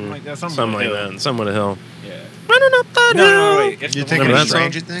or something like that. Something like that. Something with a hill. Yeah. Running up that hill. No, wait. It's You the thinking one that of song?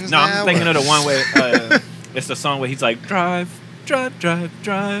 Stranger Things No, now? I'm thinking or- of the one where it's the song where he's like, drive. Yeah,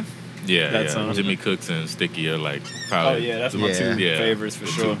 that yeah. song. Jimmy Cooks and Sticky are like Oh, probably. yeah, that's my Yeah. two Yeah. favorites for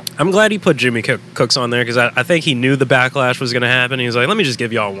The sure. I'm glad he put Jimmy Cooks on there because I think he knew the backlash was going to happen. He was like, let me just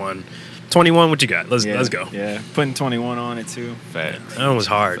give y'all one. 21, what you got? Let's go. Yeah, putting 21 on it too. Facts. That one was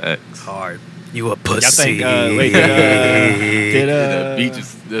hard. Facts. Hard. You a I pussy. think, did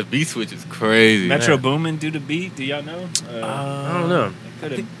The beat switch is crazy. Metro Boomin do the beat? Do y'all know? I don't know. I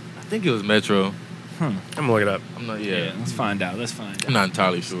think it was Metro. I'm going to look it up. I'm not. Yeah, Yeah, let's find out. I'm not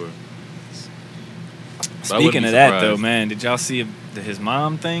entirely sure. But I Speaking wouldn't of be that, surprised. though, man, did y'all see his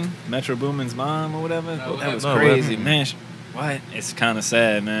mom thing? Metro Boomin's mom or whatever? No, that was no, crazy, what? man. What? It's kind of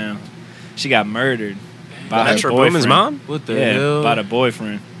sad, man. She got murdered by her Metro boyfriend. Boomin's mom? What the Yeah, hell? by the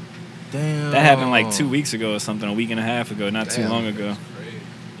boyfriend. Damn. That happened like 2 weeks ago or something, a week and a half ago, not too long ago.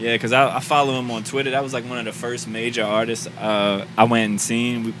 Yeah, because I follow him on Twitter. That was like one of the first major artists I went and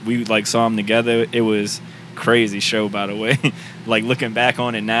seen. We like saw him together. It was crazy show, by the way. Like looking back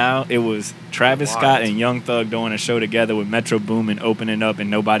on it now, it was Travis Scott and Young Thug doing a show together with Metro Boomin opening up,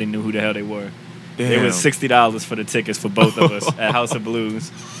 and nobody knew who the hell they were. Damn. It was $60 for the tickets for both of us at House of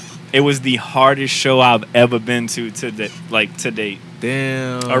Blues. It was the hardest show I've ever been to date.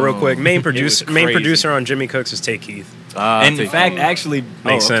 Damn. Real quick, main crazy. producer on Jimmy Cooks is Tay Keith. And in fact, actually,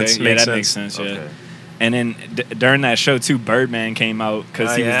 Makes sense, Yeah, makes that makes sense. sense. Yeah. Okay. And then during that show too, Birdman came out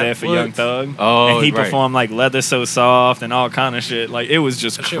because he was yeah? there for What? Young Thug. Oh, and he right. performed like "Leather So Soft" and all kind of shit. Like it was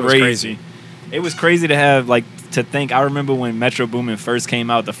just That shit was crazy. It was crazy to have to think. I remember when Metro Boomin first came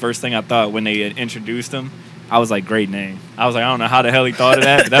out. The first thing I thought when they had introduced him, I was like, "Great name." I was like, "I don't know how the hell he thought of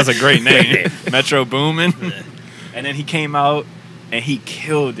that, but that's a great name, Metro Boomin." And then he came out and he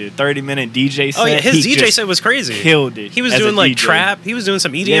killed it. 30-minute DJ set. Oh, yeah, his He DJ just set was crazy. killed it. He was as a doing like DJ. trap. He was doing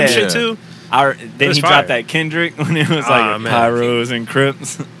some EDM Yeah. shit too. Then was he fire. dropped that Kendrick when it was like man. Pyros and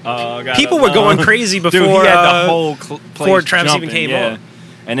Crips. People were going crazy before Dude, he had the whole before place Travis even jumping, came yeah. on.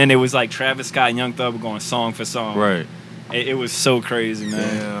 And then it was like Travis Scott and Young Thug were going song for song. Right. It was so crazy,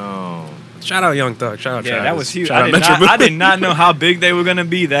 man. Damn. Shout out Young Thug. Shout out Yeah, Travis. that was huge. Shout out I Metro Boomin. did not know how big they were gonna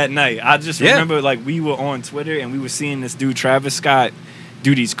be that night. I just Yeah. remember like we were on Twitter and we were seeing this dude Travis Scott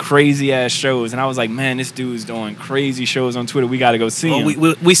do these crazy ass shows, and I was like, man, this dude's doing crazy shows on Twitter. We got to go see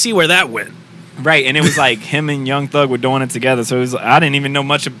him. we see where that went. Right, and it was like him and Young Thug were doing it together. So it was, I didn't even know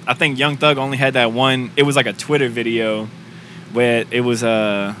much. I think Young Thug only had that one. It was like a Twitter video where it was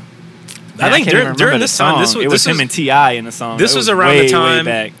I think can't even during remember the this time, this song. was it was him and T.I. in the song. This It was around way, the time.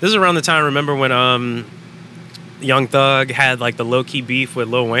 Way back. This is around the time. Remember when Young Thug had like the low key beef with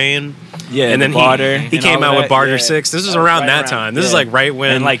Lil Wayne? Yeah, and then Barter. he and came all out that. with Barter Yeah. 6. This was That was around right that time. This is yeah. like right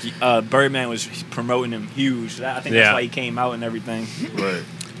when and like Birdman was promoting him huge. I think Yeah. that's why he came out and everything. Right.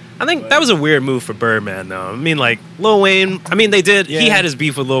 I think that was a weird move for Birdman though. I mean like Lil Wayne. I mean they did. He Yeah. had his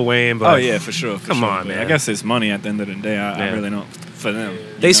beef with Lil Wayne, but Oh yeah, for sure. Come on, But man. I guess it's money at the end of the day. I Yeah. really don't for them.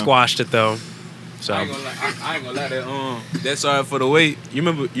 they you know? squashed it though. So I ain't gonna lie. I ain't gonna lie. That Sorry for the Wait. You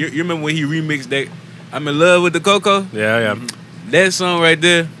remember? You remember when he remixed that? I'm in love with the Coco. yeah. Mm-hmm. That song right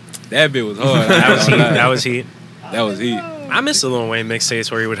there. That bit was hard. That was heat. That That was heat. That was heat. I miss the Lil Wayne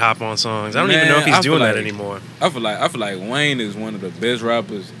mixtapes where he would hop on songs. I don't even know if he's doing that anymore. I feel like Wayne is one of the best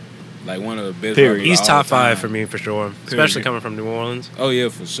rappers. Like one of the best. Period. He's rappers top of all 5 time. for me for sure, especially coming from New Orleans. Oh yeah,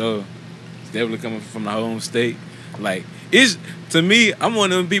 for sure. It's definitely coming from the home state. Like it's to me, I'm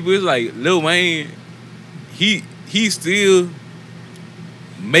one of them people. It's like Lil Wayne. He still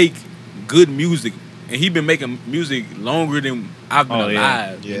make good music, and he been making music longer than I've been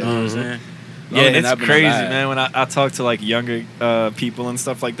alive. Yeah. You know what I'm saying? Yeah, Longer than it's I've been crazy, alive. man. When I talk to like younger people and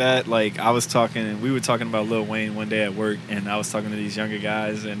stuff like that, like we were talking about Lil Wayne one day at work, and I was talking to these younger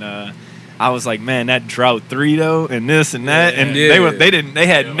guys, and I was like, man, that Drought 3 though, and this and that, and they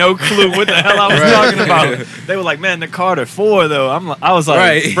had no clue what the hell I was talking about. They were like, man, the Carter 4 though. I was like,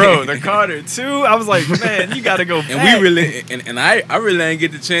 Right. bro, the Carter 2. I was like, man, you got to go back. And we really, and I really ain't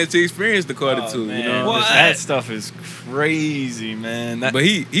get the chance to experience the Carter 2. Man, You know, what? That stuff is crazy, man. but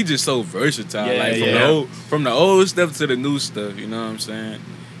he just so versatile. Yeah, like from the old stuff to the new stuff. You know what I'm saying?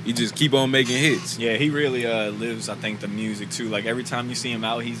 He just keep on making hits. Yeah, he really lives, I think, the music too. Like every time you see him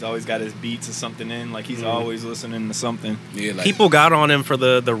out, he's always got his beats or something in. Like he's always listening to something. Yeah, like People got on him for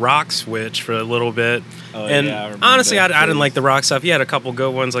the rock switch for a little bit, and yeah, I remember honestly, I that didn't phase. like the rock stuff. He had a couple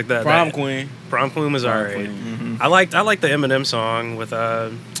good ones like that. Prom Queen. Prom Queen was alright. Mm-hmm. I liked the Eminem song with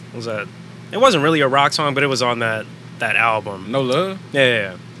what was that? It wasn't really a rock song, but it was on that album. No Love.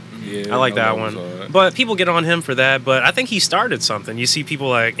 Yeah. Yeah, I like No that Love was one. hard. But people get on him for that. But I think he started something. You see people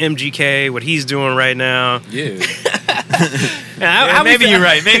like MGK, what he's doing right now. Yeah. Yeah, Maybe you're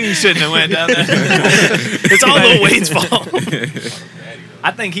right. Maybe you shouldn't have went down there. It's all Lil Wayne's fault.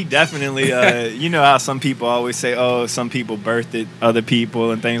 I think he definitely, you know how some people always say, oh, some people birthed other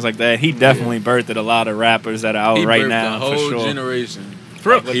people and things like that. He definitely birthed a lot of rappers that are out He right birthed now, a whole for sure. generation.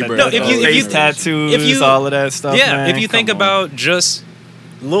 Bro, He birthed no, a whole if you generation. tattoos, all of that stuff. yeah, man, if you think come on. about just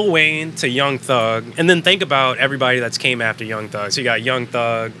Lil Wayne to Young Thug, and then think about everybody that's came after Young Thug. So you got Young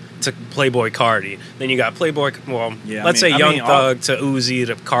Thug to Playboy Cardi. Then you got Playboy, let's say Young Thug to Uzi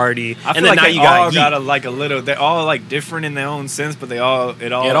to Cardi. I feel and then like now they you all got got a little. They're all like different in their own sense, but it all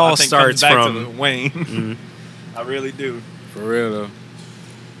all I think starts comes back from- to Wayne. Mhm. I really do. For real though.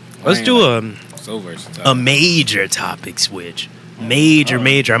 Let's Wayne, do like, so versatile. a major topic switch. Major.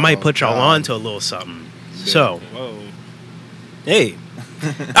 I might put y'all on to a little something. So, Whoa. hey.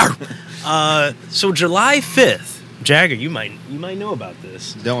 So July 5th, Jagger, you might know about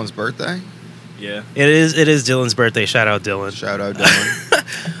this. Dylan's birthday. Yeah. It is Dylan's birthday. Shout out Dylan. Shout out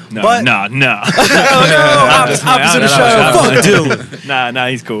Dylan. No. But- no. Opposite of shout out. Fuck Dylan. Nah.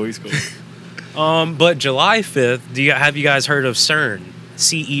 He's cool. But July 5th, have you guys heard of CERN?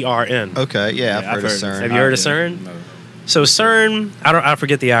 CERN. Okay, yeah, I've Yeah, heard of CERN. Have you heard of yeah. CERN? No. So CERN, I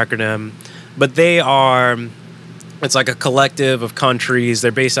forget the acronym, but they are, it's like a collective of countries.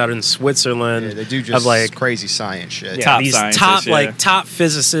 They're based out in Switzerland. Yeah, they do of just like crazy science shit. yeah, Top these scientists, top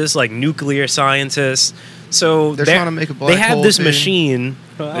physicists, like nuclear scientists. So They're trying to make a black They have hole this thing. machine.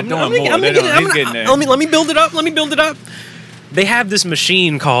 doing more. He's getting there. Let me build it up. They have this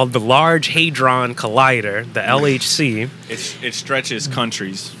machine called the Large Hadron Collider, the LHC. It stretches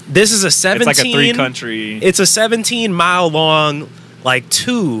countries. This is a 17. It's like a 3-country It's a 17-mile long like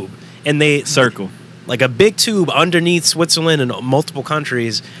tube, and they circle. like a big tube underneath Switzerland and multiple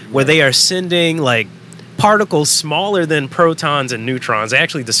countries where they are sending like particles smaller than protons and neutrons. They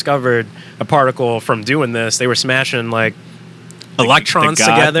actually discovered a particle from doing this. They were smashing like electrons the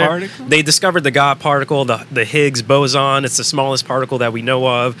God together. particle? They discovered the God particle, the Higgs boson. It's the smallest particle that we know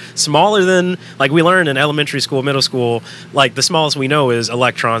of. Smaller than, like we learned in elementary school, middle school, like the smallest we know is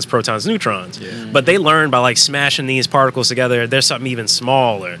electrons, protons, neutrons. Yeah. But they learned by like smashing these particles together, there's something even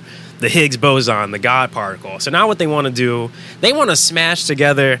smaller. The Higgs boson, the God particle. So now what they want to do, they want to smash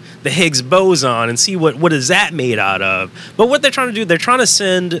together the Higgs boson and see what is that made out of. But what they're trying to do, they're trying to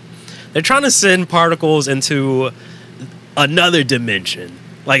send particles into another dimension.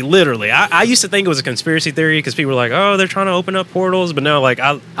 Like literally. I used to think it was a conspiracy theory because people were like, oh, they're trying to open up portals. But no, like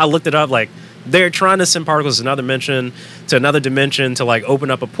I looked it up, like they're trying to send particles to another dimension to like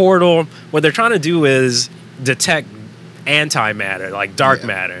open up a portal. What they're trying to do is detect antimatter, like dark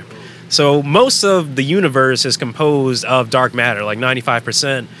matter. So most of the universe is composed of dark matter, like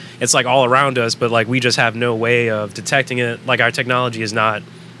 95%. It's like all around us, but like we just have no way of detecting it. Like our technology is not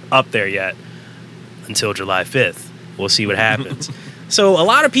up there yet until July 5th. We'll see what happens. So a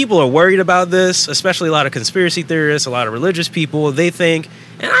lot of people are worried about this, especially a lot of conspiracy theorists, a lot of religious people. They think,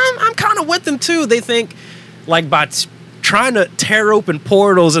 and I'm kind of with them too. They think like by trying to tear open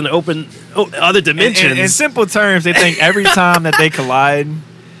portals and open other dimensions. In simple terms, they think every time that they collide,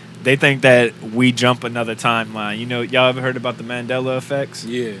 they think that we jump another timeline. You know, y'all ever heard about the Mandela effects?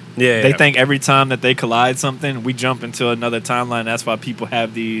 Yeah. They think every time that they collide something, we jump into another timeline. That's why people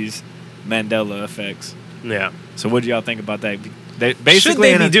have these Mandela effects. Yeah. So what do y'all think about that? They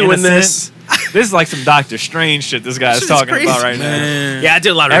basically Should they be doing this? This is like some Doctor Strange shit this guy's talking about right now. Yeah, I did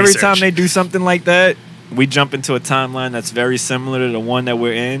a lot of Every research. time they do something like that, we jump into a timeline that's very similar to the one that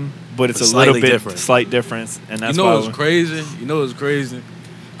we're in, but it's But a little slightly bit different. slight difference, and that's You know why what's crazy? You know what's crazy?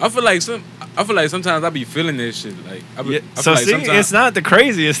 I feel like sometimes I be feeling this shit. Like I Yeah, feel so like see, sometimes, it's not the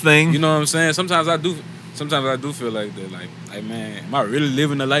craziest thing. You know what I'm saying? Sometimes I do feel like that. Like man, am I really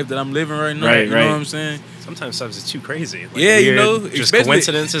living the life that I'm living right now? Right, you right. know what I'm saying? Sometimes it's too crazy. Like Yeah, you weird, know, just especially-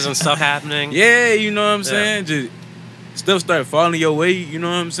 coincidences and stuff happening. Yeah, you know what I'm saying? Just stuff start falling your way. You know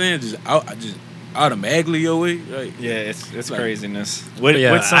what I'm saying? Just automatically your way. Like Yeah, it's like- craziness.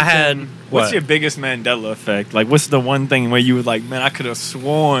 Yeah, what's I had- What's what? your biggest Mandela effect? Like, what's the one thing where you were like, man, I could have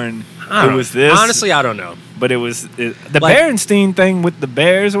sworn I it don't was know. this. Honestly, I don't know. But it was the Like- Berenstein thing with the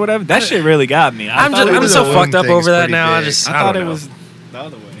Bears or whatever. That shit really got me. I'm thought it I'm was so the- fucked up thing's over that pretty now. big. I thought don't it know. was the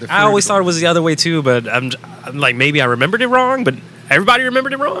other way. The I always fruit- thought it was the other way too, but I'm like maybe I remembered it wrong, but everybody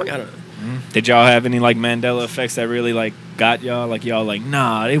remembered it wrong. I don't know. Did y'all have any like Mandela effects that really like got y'all? Like y'all like,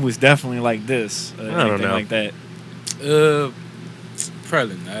 nah, it was definitely like this. Or I don't anything know. like that.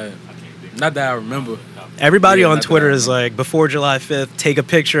 probably not. Not that I remember. Everybody Yeah, on not that Twitter I is remember. like, before July 5th, take a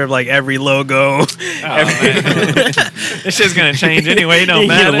picture of like every logo. Oh, man. This shit's gonna change anyway. No You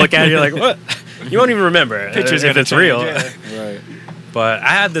matter. look at it, you're like, what? You won't even remember Pictures if gonna it's change, real. yeah. Right. But I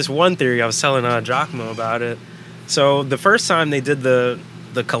had this one theory. I was telling Giacomo about it. So the first time they did the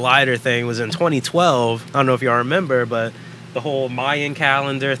Collider thing was in 2012. I don't know if y'all remember, but the whole Mayan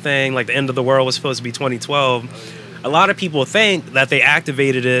calendar thing, like the end of the world was supposed to be 2012. A lot of people think that they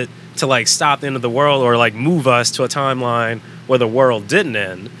activated it to like stop the end of the world or like move us to a timeline where the world didn't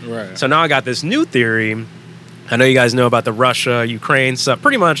end. Right. So now I got this new theory. I know you guys know about the Russia, Ukraine stuff.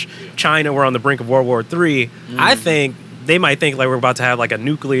 Pretty much China, we're on the brink of World War III. I think they might think like we're about to have like a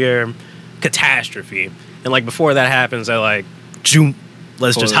nuclear catastrophe. And like before that happens, they're like, Joom,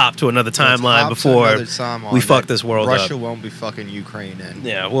 let's just hop to another timeline before we fuck this world Russia up. won't be fucking Ukraine in.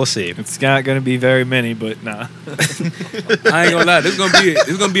 Yeah, we'll see. It's not gonna be very many, but nah. I ain't gonna lie. This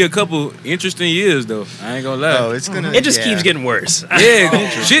gonna be a couple interesting years though. I ain't gonna lie. Oh, it's gonna. It just yeah. keeps getting worse. Yeah,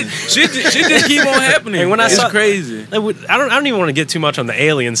 shit just keep on happening. Hey, when I it's saw- crazy. I don't even want to get too much on the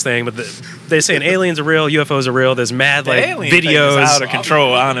aliens thing, but they're saying aliens are real, UFOs are real. There's mad The like alien thing is videos. out of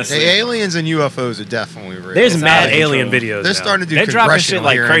control. The Honestly, aliens and UFOs are definitely real. There's It's mad out of alien control. videos. They're now. starting to do they're dropping shit congressional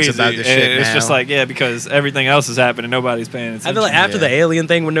like hearings crazy. about this and shit it's now. just like because everything else is happening, nobody's paying attention. I feel like after Yeah. the alien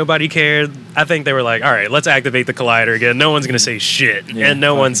thing, when nobody cared, I think they were like, "All right, let's activate the collider again." No one's gonna say shit, Yeah. and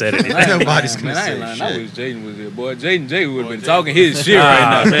no one said anything. Nobody's Man, gonna I ain't say lying. I shit. wish Jaden was there. Boy, Jaden would have been talking his shit right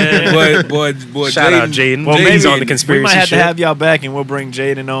Ah, now. man. Boy, Shout out Jaden. Well, Jaden's maybe on the conspiracy we might have shit. to have y'all back, and we'll bring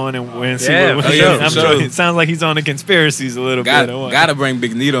Jaden on and see. Yeah, what, for sure, I'm for sure. sure. It sounds like he's on the conspiracies a little bit. or what. Gotta bring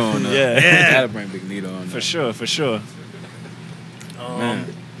Big Nito on. Though. Yeah. Gotta bring Big Nito on. For sure, for sure. Man.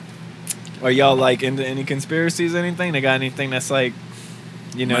 Are y'all like into any conspiracies or anything? They got anything that's like,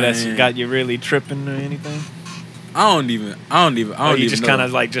 you know, that's Man. got you really tripping or anything? I don't even. Or you even just know. kind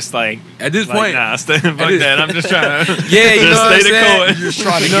of like, just like, At this like, point, nah, fuck this- that. I'm just trying to, Yeah, you just know what I'm stay the saying? course. You're just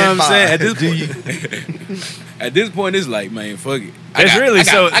trying to You know get what I'm by. saying? At this Do you- point, at this point, it's like, man, fuck it. I I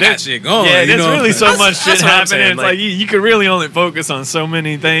got shit going. Yeah, you there's know? really so much shit that's what I'm happening. saying, It's like- like you could really only focus on so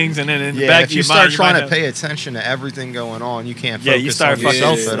many things, and then in the Yeah, back if of you your start mind, trying might to have- pay attention to everything going on, you can't Yeah, focus you start on fucking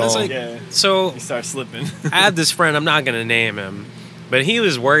yourself yeah, at it's all. like- yeah, So you start slipping. I have this friend. I'm not gonna name him, but he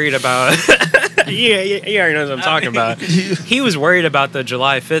was worried about. yeah, he already knows what I'm talking about. He was worried about the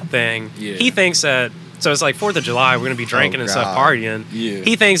July 5th thing. Yeah. He thinks that. So it's like 4th of July. We're gonna be drinking and stuff, God. partying. Yeah.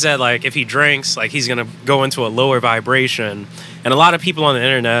 He thinks that like if he drinks, like he's gonna go into a lower vibration. And a lot of people on the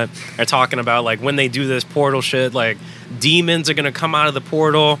internet are talking about like when they do this portal shit, like demons are gonna come out of the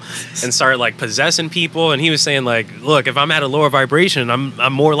portal and start like possessing people. And he was saying like, look, if I'm at a lower vibration,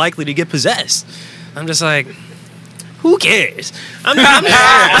 I'm more likely to get possessed. I'm just like, who cares? I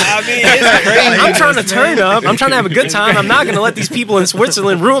mean, it's crazy. I'm trying to turn up. I'm trying to have a good time. I'm not gonna let these people in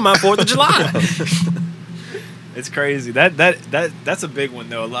Switzerland ruin my 4th of July. It's crazy. That's a big one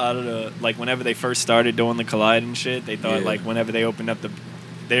though. A lot of the like whenever they first started doing the collide and shit, they thought Yeah. like whenever they opened up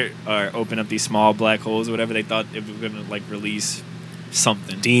these small black holes or whatever, they thought it was gonna like release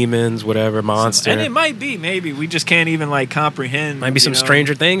something. Demons, whatever, monster. And it might be, maybe. We just can't even, like, comprehend. Might be some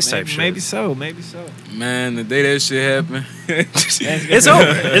Stranger Things type shit. Maybe so. Man, the day that shit happened, it's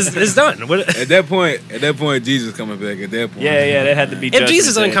over. It's done. At that point, Jesus coming back. At that point, Yeah, that had to be. If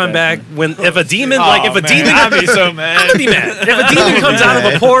Jesus doesn't come back, if a demon, demon, I'd be so mad. I'm gonna be mad. If a demon comes out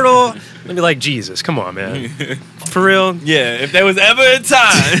of a portal, I'd be like, Jesus, come on, man. For real? Yeah, if there was ever a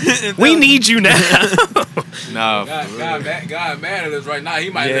time. We need you now. Nah, God mad at us right now. He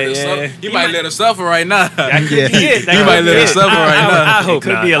might let us suffer. He might let us suffer right now. That could be it. He might let us suffer right now. I hope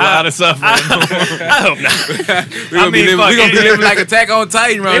Could not. be a lot of suffering. I hope not. We're gonna be living like Attack on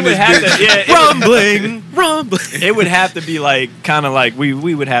Titan around It would this have bitch. to, yeah, Rumbling. it would have to be like, kind of like, we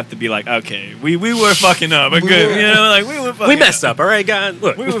would have to be like, okay, we were fucking up. We're good. You know, like, we were fucking We messed up, all right, guys?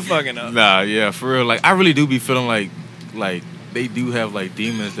 Look. We were fucking up. Nah, yeah, for real. Like, I really do be feeling like they do have like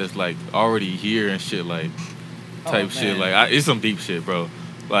demons that's like already here and shit, like type shit. Like, it's some deep shit, bro.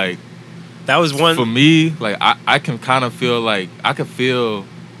 Like, That was one. for me. Like, I can kind of feel like I can feel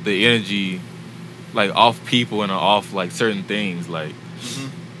the energy, like off people and off like certain things. Like,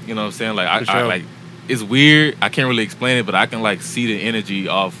 you know what I'm saying? Like, I sure. like it's weird. I can't really explain it, but I can like see the energy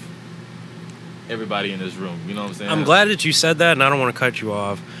off everybody in this room. You know what I'm saying? I'm glad that you said that, and I don't want to cut you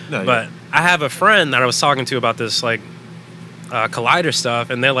off. No, But I have a friend that I was talking to about this, like, Collider stuff,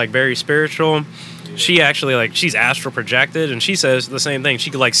 and they're, like, very spiritual. She actually, like, she's astral projected, and she says the same thing. She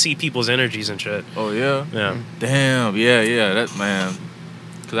could, like, see people's energies and shit. Oh yeah. Yeah. Damn. Yeah. That man.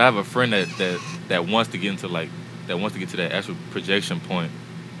 Because I have a friend that wants to get into like to that astral projection point.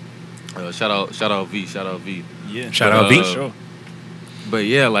 Shout out V. Yeah. Shout out V. Sure. But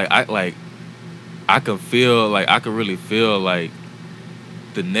yeah, I could really feel like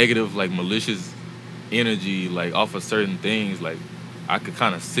the negative, like malicious energy, like off of certain things. Like I could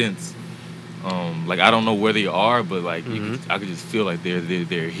kind of sense, like I don't know where they are, but like I could just feel like they're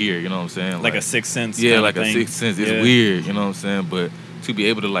here. You know what I'm saying? Like a sixth sense. Yeah, kind like of a thing. sixth sense. It's weird. You know what I'm saying? But to be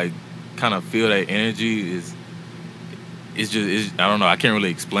able to like kind of feel that energy it's I don't know. I can't really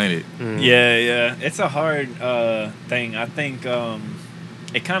explain it. Yeah. It's a hard thing. I think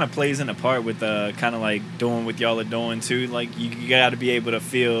it kind of plays in a part with kind of like doing what y'all are doing too. Like you got to be able to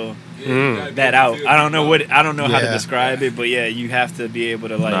feel that out. I don't know how to describe it, but yeah, you have to be able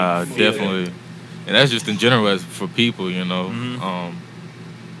to like. Feel definitely. it. And that's just in general as for people, you know.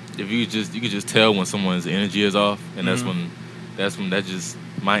 If you could just tell when someone's energy is off, and that's when that just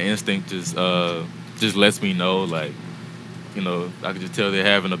my instinct just lets me know, like, you know, I could just tell they're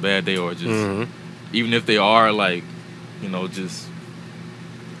having a bad day, or just even if they are like, you know, just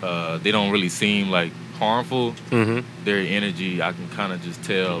they don't really seem like harmful. Their energy, I can kind of just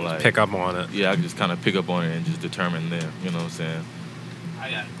tell, like Pick up on it. Yeah, I can just kind of pick up on it and just determine them. You know what I'm saying?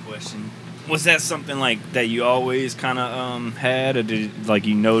 I got a question. Was that something like that you always kind of had, or did like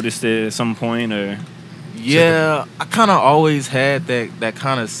you noticed it at some point, or? Yeah, I kind of always had that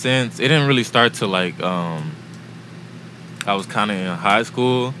kind of sense. It didn't really start to like I was kind of in high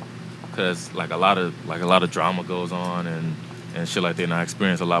school, because like a lot of drama goes on and shit like that, and I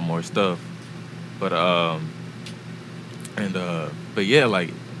experienced a lot more stuff. But but yeah,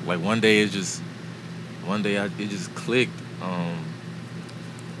 like one day it just clicked,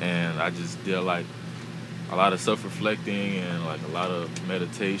 and I just did like a lot of self-reflecting and like a lot of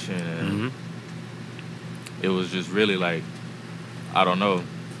meditation, and it was just really like, I don't know,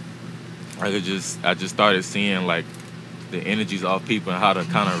 I just started seeing like the energies off people and how to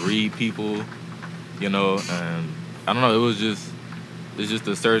kind of read people, you know, and I don't know, it's just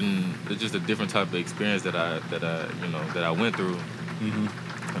a different type of experience that I went through. You know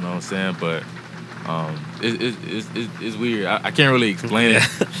what I'm saying? But it's weird. I can't really explain it,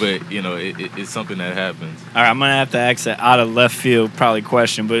 but you know, it's something that happens. All right, I'm gonna have to ask an out of left field probably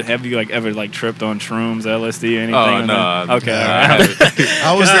question, but have you like ever like tripped on shrooms, LSD, or anything? Oh no. Okay. I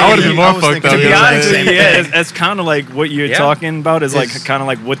would have been more fucked up. To be Yeah. honest with you, yeah, it's kind of like what you're talking about is like It's- kind of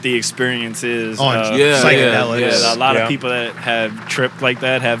like what the experience is. On psychedelics. yeah. A lot of people that have tripped like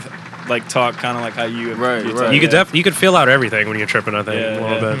that have like talked kind of like how you Right. You could feel out everything when you're tripping, I think, Yeah, a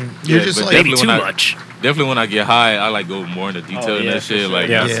little bit. You're Yeah, just but like Maybe definitely too when much. Definitely when I get high, I like go more into detail in yeah, that for shit. sure. Like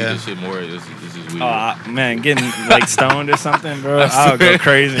Yeah. I see this shit more. It's just weird. Man, getting like stoned or something, bro. I'll go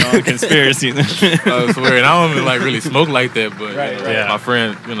crazy on conspiracies. I swear, and I don't even like really smoke like that, but Right, you know, right. Yeah. my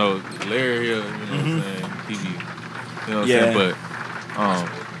friend, you know, Larry here, you know what I'm saying? He be, you know what I'm Yeah. saying? But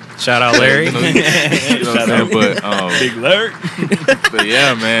Shout out Larry. you know what I'm saying? But Big Larry. but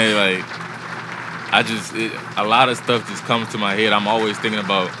yeah, man, like a lot of stuff just comes to my head. I'm always thinking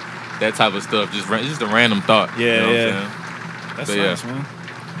about that type of stuff, just a random thought. Yeah, you know what yeah. I'm saying? That's So, nice, man.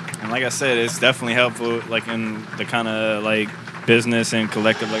 And like I said, it's definitely helpful, like in the kind of like business and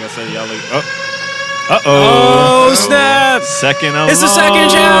collective. Like I said, y'all like, Oh, snap! Second alarm. It's the second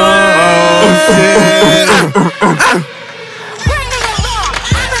challenge!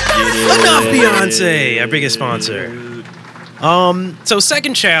 Enough Beyonce, our biggest sponsor. So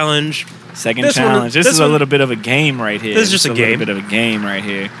second challenge. Second challenge. This is a little bit of a game right here. This is just a game. Little bit of a game right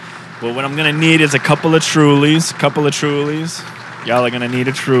here. Well, what I'm gonna need is a couple of Trulies. Y'all are gonna need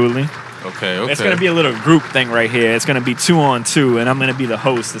a Truly. Okay. It's gonna be a little group thing right here. It's gonna be 2-on-2, and I'm gonna be the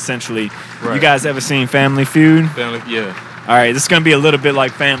host essentially. Right. You guys ever seen Family Feud? Yeah. All right, this is gonna be a little bit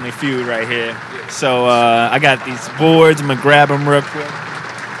like Family Feud right here. So I got these boards. I'm gonna grab them real quick.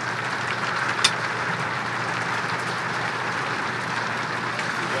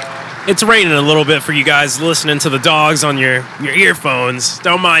 It's raining a little bit for you guys listening to the dogs on your earphones.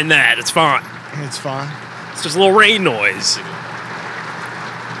 Don't mind that. It's fine. It's fine. It's just a little rain noise.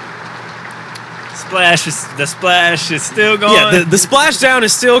 The splash is still going. Yeah, the splashdown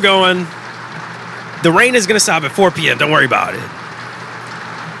is still going. The rain is going to stop at 4 p.m. Don't worry about it.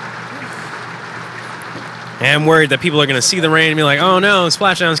 And I'm worried that people are going to see the rain and be like, oh no,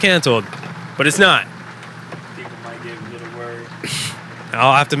 splashdown's canceled. But it's not. People might get a little worried.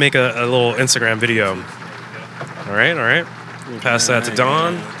 I'll have to make a little Instagram video. All right. We'll pass that to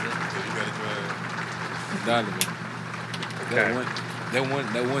Don. Donovan.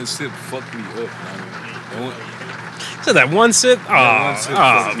 That one sip fucked me up. So that one sip? Oh,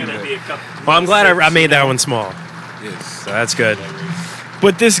 well, I'm glad I made that one small. Yes. So that's good.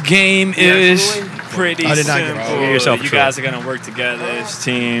 But this game is pretty I did not simple. get Get yourself a You Truly. guys are gonna work together. It's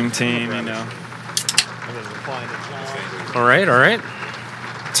team, you know. All right.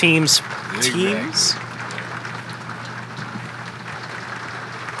 Teams.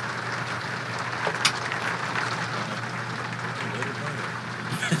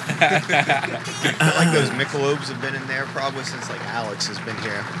 I feel like those Michelobes have been in there probably since like Alex has been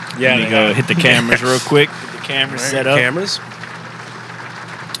here. Yeah, let me go hit the cameras real quick. Get the cameras set up. Cameras.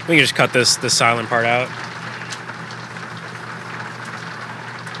 We can just cut this silent part out.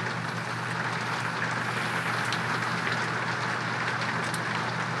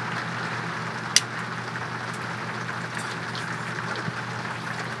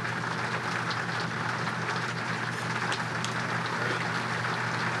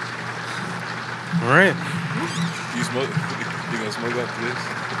 All right. You smoke? You gonna smoke after this?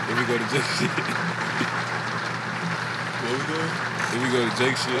 Then we go to Jake shit. What we doing? Then we go to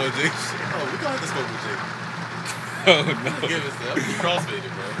Jake shit. Oh, Jake shit. Oh, we gonna have to smoke with Jake. Oh no! Give us that.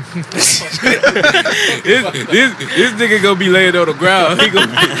 Crossfaded, bro. this nigga gonna be laying on the ground. He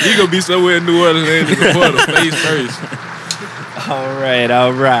gonna be somewhere in New Orleans laying in the water, face first. All right.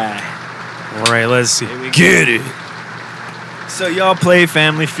 Let's see. Get it. So y'all play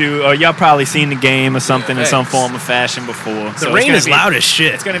Family Feud, or y'all probably seen the game or something in some form or fashion before. The rain is loud as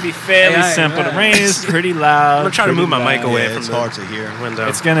shit. It's gonna be fairly simple. The rain is pretty loud. I'm gonna try to move my mic away from it's the hard to hear. window.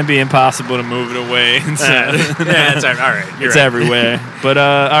 It's gonna be impossible to move it away. It's all right. It's everywhere. But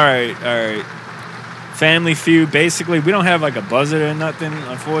all right. Family Feud. Basically, we don't have like a buzzer or nothing.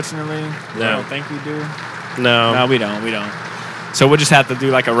 Unfortunately, No. I don't think we do. No, we don't. So we'll just have to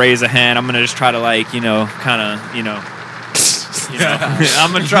do like a raise a hand. I'm gonna just try to like kind of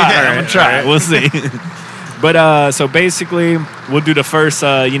I'm gonna try. We'll see. But so basically, we'll do the first.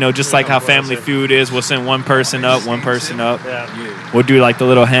 Just like how Family Feud is, we'll send one person up. Yeah. We'll do like the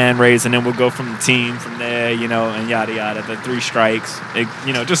little hand raise, and then we'll go from the team from there. And yada yada. The 3 strikes.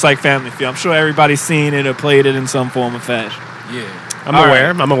 Just like Family Feud. I'm sure everybody's seen it or played it in some form or fashion. Yeah. I'm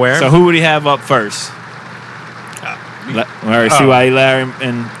aware. So who would he have up first? All right, CYE, Larry,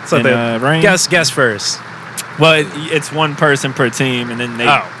 and Rain. Guess first. Well, it's one person per team, and then they,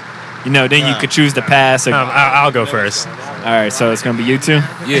 then you could choose to pass. Or, I'll go first. All right, so it's gonna be you two.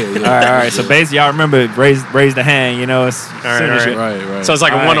 Yeah. All right. So basically, y'all remember raise the hand. It's Right. So it's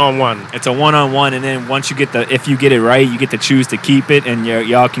like a one-on-one. It's a one-on-one, and then once you if you get it right, you get to choose to keep it, and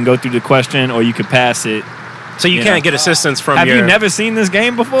y'all can go through the question, or you could pass it. So you can't get assistance from Have you never seen this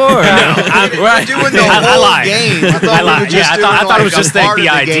game before? No. We're doing the whole game. I thought it was just the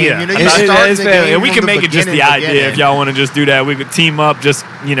idea. And we can make it just the idea if y'all want to just do that. We could team up, just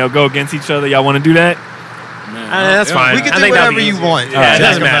go against each other. Y'all want to do that? That's fine. We can do whatever you want. Yeah, it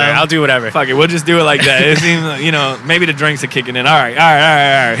doesn't matter. I'll do whatever. Fuck it. We'll just do it like that. It seems maybe the drinks are kicking in. All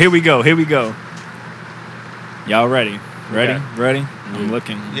right. Here we go. Y'all ready? Okay. Ready? I'm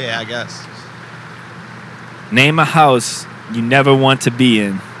looking. Yeah, I guess. Name a house you never want to be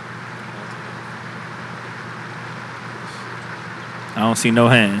in. I don't see no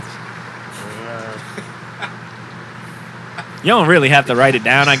hands. You don't really have to write it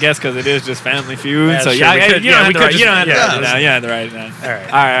down, I guess, because it is just Family Feud. Yeah, so sure, yeah, we could- you don't yeah, have we to could write. You don't have to just- write it down. You don't have to write it down. All right.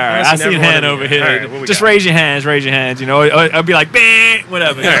 All right. I see a hand over here. All right, what we Just got? raise your hands. Raise your hands. You know, I'll be like, bang,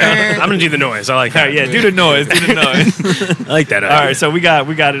 whatever. All right. I'm gonna do the noise. I like All that. right, yeah, do the noise. Do the noise. I like that. All right, so we got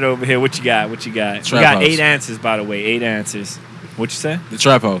it over here. What you got? We Trap got house. 8 answers, by the way. 8 answers. What you say? The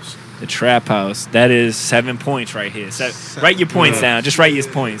Trap House. The Trap House. That is 7 points right here. Write your points down. Just write your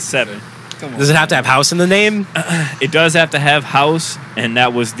points. 7. Does it have to have house in the name? It does have to have house, and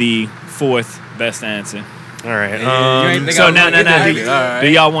that was the 4th best answer. All right. You ain't think So I was now, gonna get that? do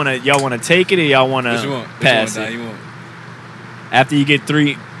Alright. y'all wanna take it or y'all wanna What you want? pass What it? you want? After you get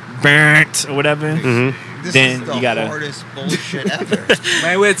 3 burnt or whatever. Mm-hmm. This Then is the you gotta- hardest bullshit ever.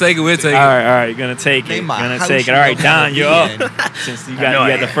 Man, we'll take it. We'll take All it. right, you're gonna take it. Name my Gonna house take it. you All right, never wanna Don, you're be up. Since you I got know you I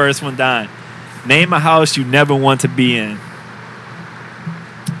had the am. first one, Don. Name a house you never want to be in.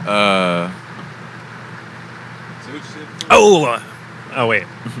 Oh wait.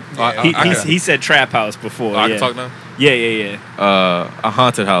 He said trap house before. I yeah. can talk now. Yeah. A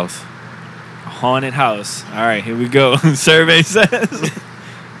haunted house. Haunted house. All right, here we go. Survey says.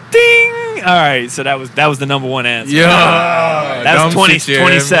 Ding. All right, so that was the number 1 answer. Yeah. That's Dumb 20, shit, yeah.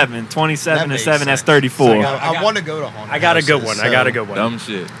 27. 27 That and makes 7, that's sense. 34. I want to go to haunted I got a good houses, one. I got a good one. Dumb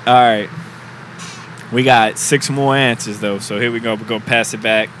shit. All right. We got 6 more answers, though. So here we go. We're going to pass it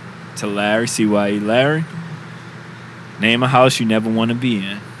back to Larry. CYE Larry. Name a house you never want to be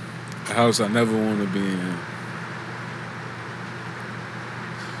in. A house I never want to be in.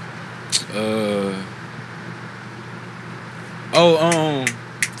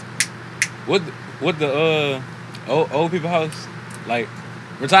 What the old people house? Like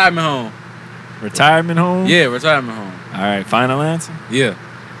retirement home. Retirement home? Yeah, retirement home. All right, final answer? Yeah.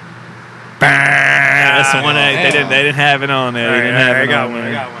 That's the one that they didn't have it on there. They didn't have it I got on one. there.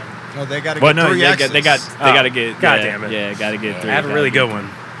 I got one. No, they got to Well, get no, 3 they X's. got to get. God yeah, damn it. Yeah, got to get 3. I have a really good one.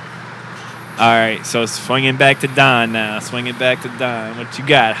 All right, so swinging back to Don now. Swinging back to Don. What you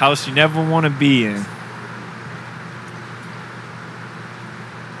got? House you never want to be in.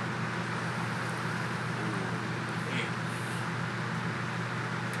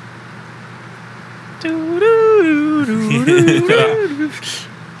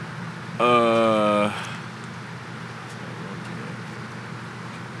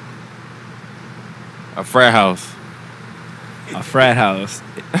 A frat house. A frat house.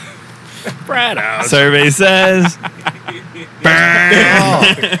 Frat house. Survey says.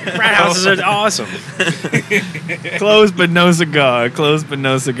 Frat houses are awesome. Close but no cigar. Close but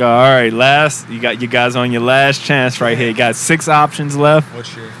no cigar. All right, last. You got you guys on your last chance right here. You got 6 options left.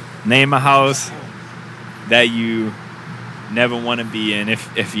 What's your... Name a house that you never want to be in.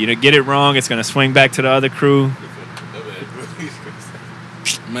 If you get it wrong, it's gonna swing back to the other crew.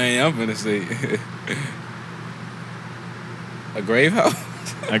 Man, I'm gonna say a grave house.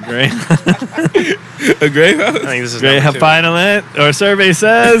 A grave. A grave house. I think this is Great. number 2. Final or survey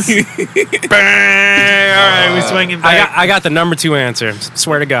says. Bang. All right, we swinging back. I got the number 2 answer.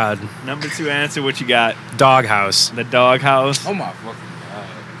 Swear to God. Number 2 answer. What you got? Dog house. The dog house. Oh my fucking god.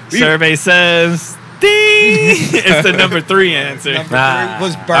 Survey says. Ding. It's the number 3 answer. Number 3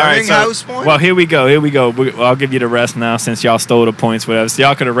 was All burning right, so- house point? Well, here we go. I'll give you the rest now since y'all stole the points. Whatever. So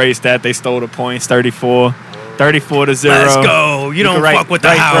y'all could erase that. They stole the points. 34 to 0. Let's go. You don't can fuck with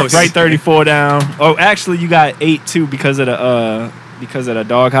the house. Write 34 down. Oh, actually, you got 8 too because of the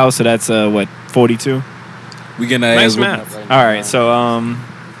dog house. So that's 42. We getting our Nice ass math. whooped. All right. So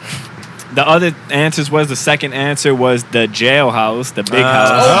the other answers was the second answer was the jailhouse, the big house.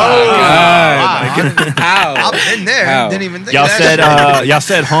 Oh God. god. How? I've been there. How? Didn't even think Y'all of that.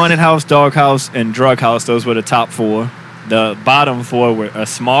 said haunted house, dog house, and drug house. Those were the top 4. The bottom 4 were a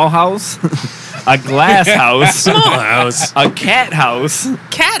small house, a glass house, Small house. a cat house,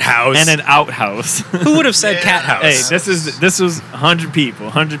 Cat house. and an outhouse. Who would have said Yeah. cat house? Hey, this was 100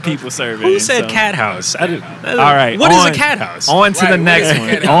 people surveyed. Who said so- cat house? I didn't. All right. What is on- a cat house? On to Right, the what next is a one.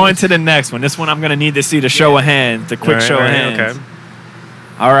 cat On to the next one. This one I'm gonna need to see the show of hands, the quick show of hands. Okay.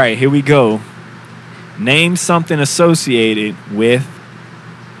 All right, here we go. Name something associated with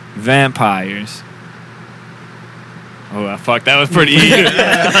vampires. Oh, fuck, that was pretty easy. All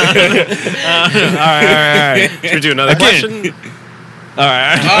right. Should we do another question? All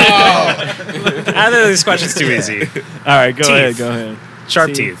right. I think this question's too easy. All right, go Teeth. ahead. Sharp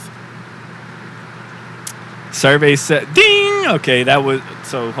Teeth. teeth. Survey said, ding! Okay, that was,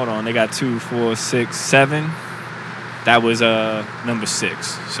 so hold on. They got 2, 4, 6, 7. That was number 6.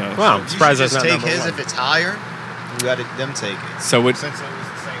 So, Wow, I'm You surprised should that's just not take number his 1. if it's higher. You got them take it. So what, Since it was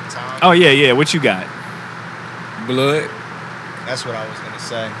the same time. oh, yeah, what you got? Blood. That's what I was gonna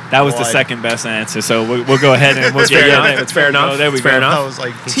say. That was the Blood. second best answer. So we'll go ahead and we'll It's fair enough. there. It's fair enough. Oh, there we It's go. fair enough. I was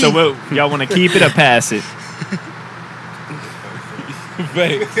like, So y'all want to keep it or pass it?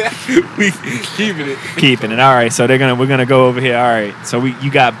 We keeping it. Keeping it. All right. So we're gonna go over here. All right. So you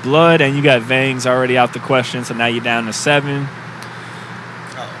got blood and you got veins already out the question. So now you're down to 7.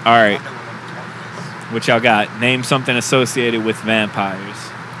 All right. What y'all got? Name something associated with vampires.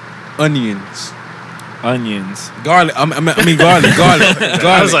 Onions. Onions. Garlic. I mean garlic. Garlic.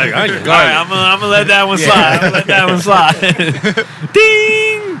 I was like, onion. All right, I'm gonna let that one slide. I'm gonna let that one slide.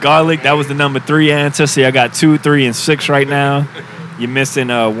 Ding! Garlic. That was the number 3 answer. So y'all got 2, 3, and 6 right now. You're missing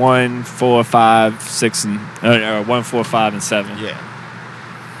 1, 4, 5, 6, and 1, 4, 5, and 7. yeah.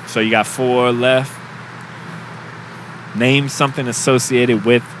 So you got 4 left. Name something associated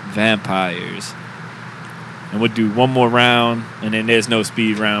with vampires. And we'll do one more round, and then there's no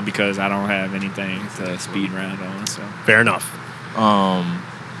speed round because I don't have anything to speed round on. So Fair enough.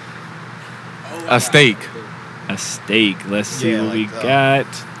 A steak. a steak. Let's see Yeah, what like we that.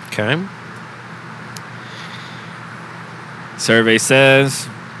 got. Okay. Survey says.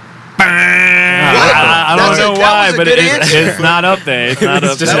 I That's don't know that why, was a but good answer. it's not up there. It's not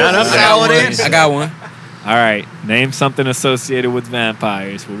up just there. not up there. Solid answer. I got one. All right, name something associated with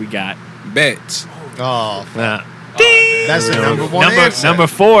vampires. What we got? Bats. Oh, Yeah. that's the number one answer. Number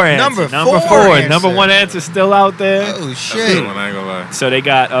 4 answer. Number four answer. Number 1 answer still out there. Oh Good shit! one, I ain't gonna lie. So they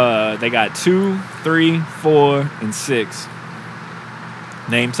got 2, 3, 4, and 6.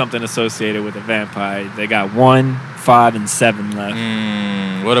 Name something associated with a vampire. They got 1, 5, and 7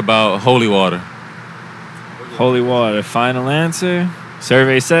 left. What about holy water? Holy water. Final answer.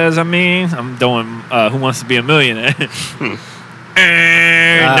 Survey says. I'm doing. Who Wants to Be a Millionaire?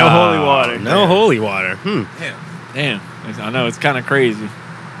 No holy water. No holy water. Damn. I know it's kind of crazy.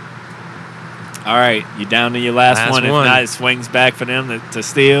 All right, you down to your last one. If not, it swings back for them to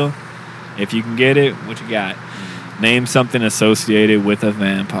steal. If you can get it, what you got? Name something associated with a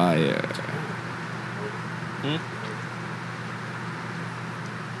vampire.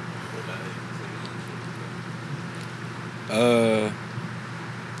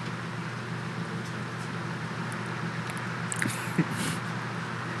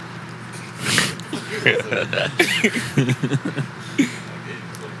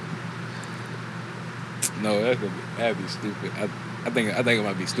 No, that'd be stupid. I think it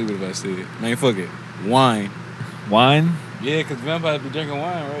might be stupid if I said it. Man, fuck it. Wine. Wine? Yeah, because vampires be drinking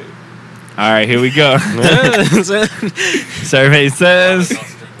wine, right? All right, here we go. Survey says.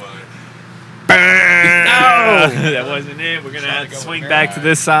 That wasn't it. We're going to have to swing back to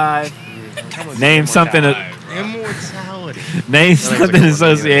this side. Name something. Immortality. Name something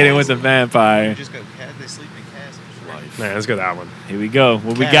associated with a vampire. Just go. They sleep in caskets. Man, let's go that one. Here we go.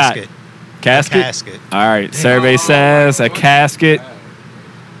 What we got? Casket. Casket? Casket. All right. Survey says a casket.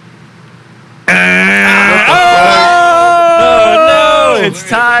 Oh, no. It's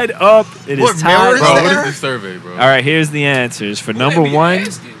tied up. It is What, tied mirrors Bro, up. what there? is this survey, bro? All right. Here's the answers. For number 1,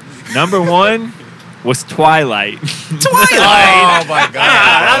 number 1 was Twilight. Oh my god.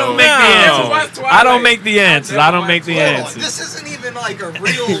 I don't make the answers. I don't make the answers. I don't make the answers. This isn't even like a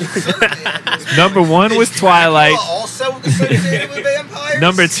real survey. Number 1 was Twilight. Also associated with vampires.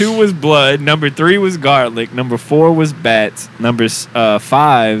 Number 2 was blood. Number 3 was garlic. Number 4 was bats. Number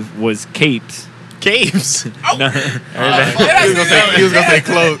 5 was capes. Capes. He was gonna say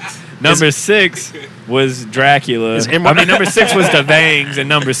cloaks. Number 6 was Dracula. Number 6 was the Vangs, and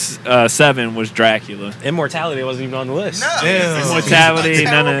number 7 was Dracula. Immortality wasn't even on the list. No. Immortality,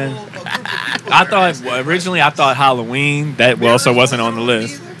 none of. I thought originally I thought Halloween that also wasn't on the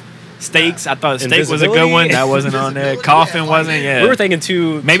list. Steaks, I thought steak was a good one. That wasn't on there. Coffin wasn't. Yeah, We were thinking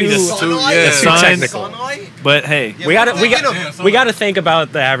two. Maybe the Sunlight? the Too sun. technical. Sunlight? But hey, Yeah, We got we're we got to think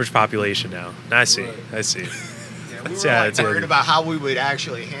about the average population now. I see. Yeah, we were Yeah, like it's worried in. about how we would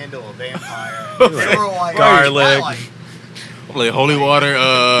actually handle a vampire. They were like, Garlic. Twilight. Like holy water.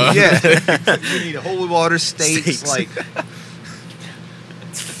 Yeah. We need holy water, steaks. Steaks. Like,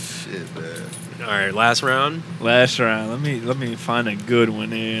 shit, man. All right, last round. last round. Let me find a good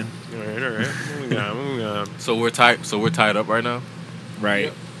one here. All right. Moving on. So we're tied. So we're tied up right now.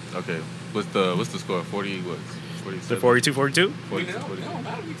 Right. Okay. What's the score? 40. What? 47? The 42. 40.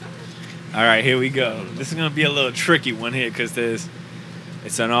 All right, here we go. This is gonna be a little tricky one here because it's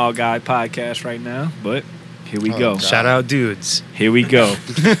an all guy podcast right now, but here we go. God. Shout out, dudes. Here we go.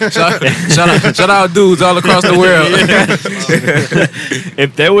 Shout out dudes all across the world.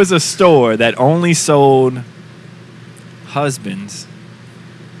 If there was a store that only sold husbands,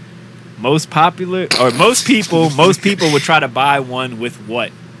 most people would try to buy one with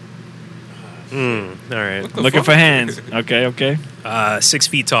what? All right. Looking for hands. Okay. 6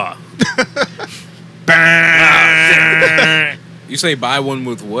 feet tall. You say buy one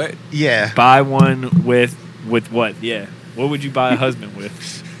with what? Yeah. Buy one with what? Yeah. What would you buy a husband with?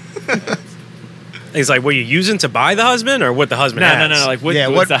 It's like what you're using to buy the husband, or what the husband has. No. Like Yeah,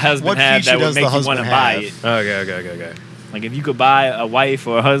 what's the husband what have feature that would does the make you want to husband buy have? it? Okay. Like if you could buy a wife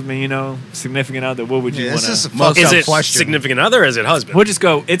or a husband, you know, significant other, what would you Yeah, want this is a to? fucked Is up it question. significant other, or is it husband? We'll just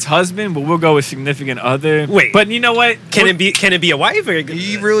go. It's husband, but we'll go with significant other. Wait. But you know what? Can it be a wife? Or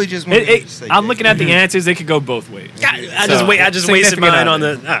You really just want to say I'm dick. looking at the answers. It could go both ways. I So, just wasted significant mine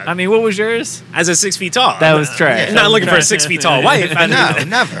other. on the. I mean, what was yours? As a 6 feet tall. That was trash. I'm not looking for a 6 feet tall wife. No,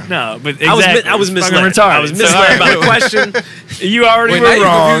 never. No, but I was exactly. I was It's fucking misled. retarded. I was misled by the question. You already Wait, were now you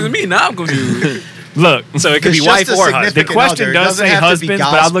wrong. confusing me. Now I'm confused. Look, So it could It's be just wife a or husband. the significant question other. It does doesn't say have to be husbands,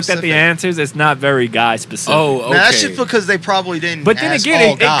 but guy I looked at the specific. answers. It's not very guy specific. Oh, okay. Now, that's just because they probably didn't. But then ask again,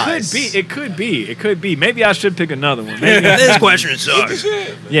 all it guys. could be. Maybe I should pick another one. Maybe This question sucks.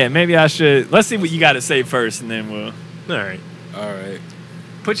 yeah, maybe I should. Let's see what you got to say first, and then we'll All right. All right.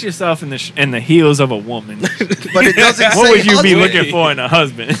 put yourself in the heels of a woman. But it doesn't What say would you be husband. looking for in a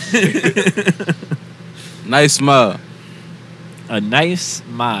husband? Nice smile. A nice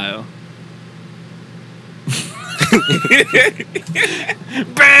smile.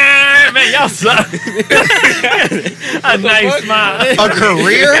 Bam! Man, y'all suck. A nice smile. A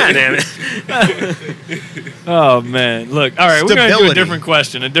career? God damn it. Oh man! Look, all right, we're gonna do a Stability. different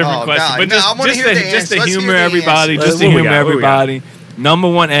question. Oh, question, God. but No, I wanna hear the just answer. to Let's humor hear the everybody, answer. just to What we humor got? What we got? everybody. Number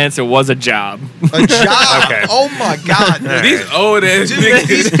one answer was a job. A job? Okay. Oh my God. These old ass Dude, niggas.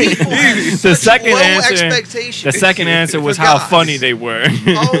 these people have The such second low answer. expectations. The second answer was for how guys. funny they were. Oh my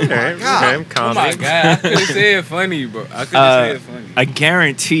God. Okay, Oh my comedy. god, I could have said funny, bro. I could have said funny. A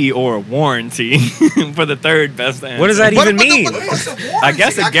guarantee or a warranty for the third best answer. What does that even mean? What the fuck's a warranty? I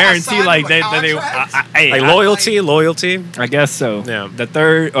guess a gotta guarantee sign like them a that they contract? Like loyalty? I guess so. Yeah. The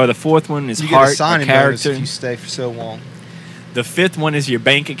third or the fourth one is You get a heart or signing bonus character. if you stay for so long. The fifth one is your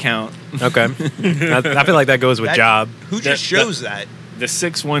bank account. Okay. I feel like that goes with That- job. Who That- just shows that? The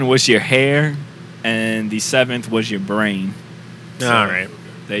sixth one was your hair, and the seventh was your brain. All right.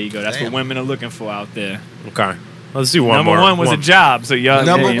 There you go. That's Damn. what women are looking for out there. Okay. Let's do one Number more. one was a job. So y'all.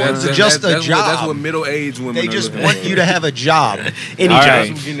 Number yeah, one yeah. was just a that's job. that's what middle-aged women They are just looking want for. you to have a job. Any All job. right.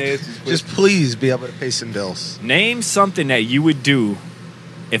 Some getting asked these Just please be able to pay some bills. Name something that you would do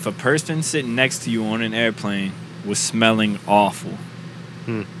if a person sitting next to you on an airplane was smelling awful.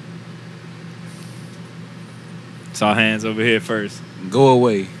 Saw hands over here first. questions. Go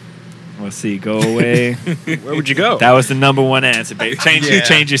away. Let's see. Go away. Where would you go? That was the number one answer, babe. Change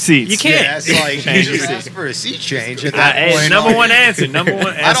Yeah. your seats. You can't. Yeah, that's like you Change your just seat. ask for a seat change at that Hey, point. number like- one answer. Number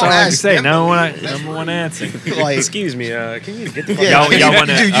one. That's don't all I can ask say. them. Number one answer. Like, Excuse me. Can you get the fuck yeah, Y'all- y'all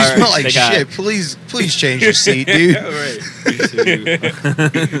wanna- dude, you all right, smell like they got- shit. Please change your seat, dude.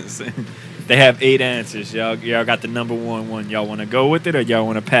 They have 8 answers. Y'all got the number one. Y'all want to go with it or y'all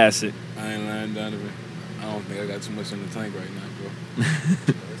want to pass it? I ain't lying, Donovan. I don't think I got too much in the tank right now,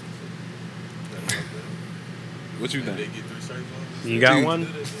 bro. What you think? You got Dude. one?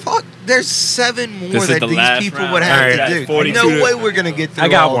 Fuck, there's 7 more This is that the these last people round. would have All to right. do. 42 No to- way we're gonna get through. I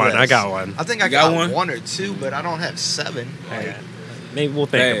got all one. this. I got one. I think I You got got one? 1 or 2, but I don't have 7. Like, Maybe we'll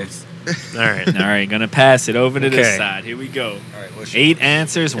think. Pass. All right. All right, gonna pass it over to this Okay. side. Here we go. all right, what's 8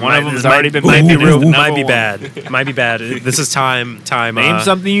 answers. One of them has Might- already been might be mentioned. real. It's the Might number be one. bad. Might be bad. This is time. Name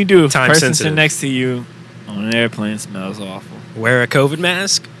something you do if a time person sensitive. sitting next to you on an airplane smells awful. Wear a COVID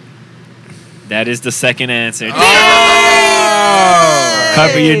mask. That is the second answer. Oh!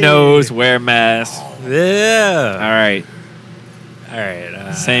 Cover your nose, wear a mask. All Yeah. right. All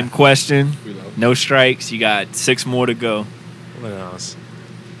right. Same question. Reload. No strikes. You got 6 more to go. What else?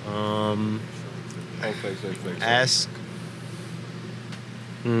 Oh, flex. Ask.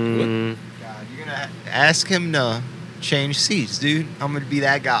 mm, God, you're gonna ask him to change seats, dude. I'm gonna be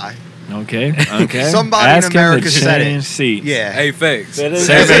that guy. Okay. Okay. Somebody in Ask him to America said it. change seats. Yeah. Hey, facts. That is-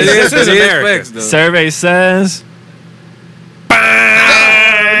 Survey- this is America. facts, though. Survey says.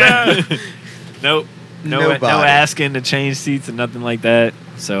 Nope. No Nobody. asking to change seats and nothing like that.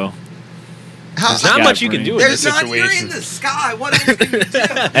 So, How, There's not Got much it, you can Brandon. do in this there's not. You're situation. in the sky. What else can you do?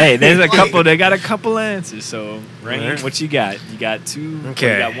 hey, there's a Like, couple. They got a couple answers. So, Rain, Alright. what you got? You got 2.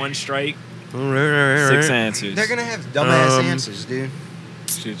 Okay. You got 1 strike. All right. 6 answers. They're gonna have dumbass Um, answers, dude.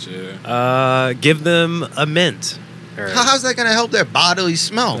 Shit, yeah. Give them a mint. Or- How's that gonna help their bodily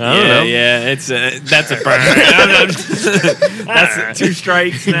smell? I don't know. Yeah. It's that's a burn. That's 2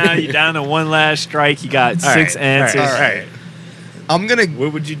 strikes now. You're down to 1 last strike. You got 6 All right, answers. all right. I'm gonna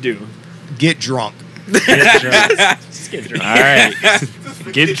What would you do? get drunk. get drunk. All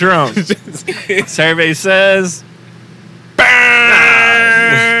right. Get drunk. Survey says.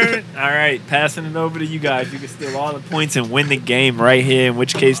 Burn! All right, passing it over to you guys. You can steal all the points and win the game right here, in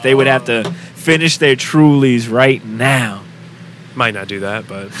which case they would have to finish their Trulies right now. Might not do that,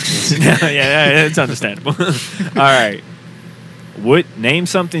 but yeah, it's understandable. All right. Name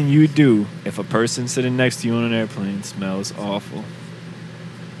something you do if a person sitting next to you on an airplane smells awful.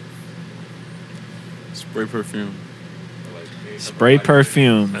 Spray perfume. Spray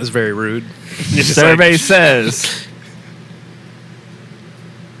perfume. that's very rude. Survey says.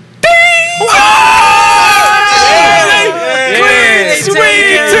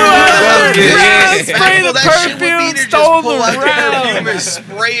 Spray the perfume, stole the round.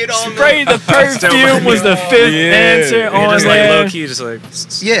 Spray it on. Spray the perfume was the fifth answer on Just like there. low key, just like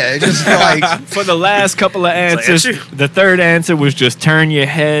Yeah, just like For the last couple of answers, Like, the third answer was just turn your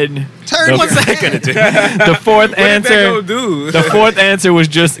head. turn. What's your that head. gonna do? The fourth answer. do? The fourth answer was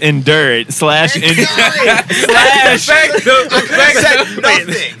just endure it. Slash. Endure it. Slash. I said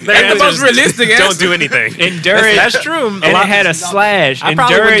nothing. That's the most realistic Don't answer. do anything. Endure it. That's true. And it had a slash. I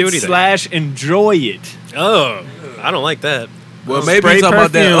probably Endure wouldn't do it anything. slash enjoy it. Oh, I don't like that. Well, maybe Spray he's talking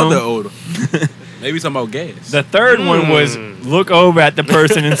about that perfume. other odor. Maybe he's talking about gas. The third one was look over at the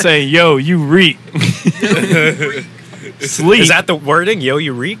person and say, "Yo, you reek." Sleep. Is that the wording? Yo,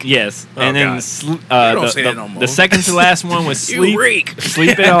 you reek? Yes. Oh, And then God. don't say that no more. the second to last one was You sleep. reek.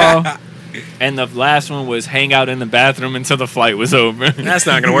 Sleep it all. And the last one was hang out in the bathroom until the flight was over. That's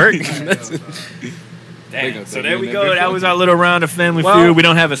not gonna work. Damn. So there we go. That was our little round of Family Well- Feud. We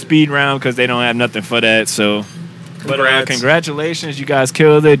don't have a speed round because they don't have nothing for that. So, but Congrats. congratulations, you guys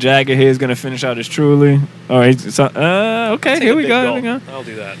killed it. Jagger here is gonna finish out his Truly. All right. So, okay. Here we go. Here we go. I'll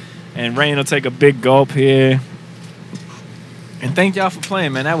do that. And Rain will take a big gulp here. And thank y'all for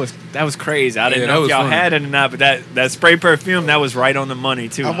playing, man. That was crazy. I didn't Yeah, that know if was y'all fun. had it or not, but that spray perfume, that was right on the money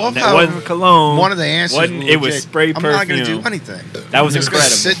too. I love that how wasn't cologne. One of the answers. Wasn't, were it was legit. spray I'm perfume. not going to do anything. That was I'm just gonna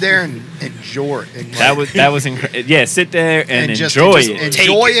incredible. sit there and enjoy it. That was incredible. Yeah, sit there and just enjoy just it.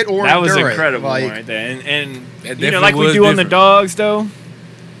 Enjoy it or That was endure it. incredible Like, right there. And That you know, definitely like we was do on the different. dogs though.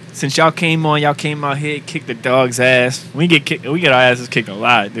 Since y'all came out here, kicked the dog's ass. We get our asses kicked a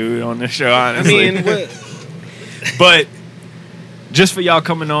lot, dude, on this show. Honestly, but just for y'all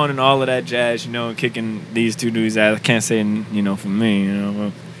coming on and all of that jazz, you know, and kicking these two dudes ass. I can't say, you know, for me, you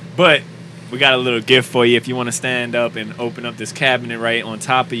know, but we got a little gift for you if you want to stand up and open up this cabinet right on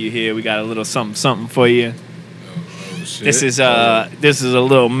top of you here. We got a little something for you. Shit. This is a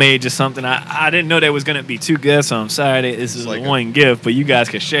little major something. I didn't know there was gonna be two gifts, so I'm sorry that this is like one gift, but you guys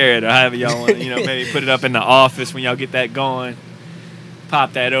can share it or however y'all want to, you know, maybe put it up in the office when y'all get that going.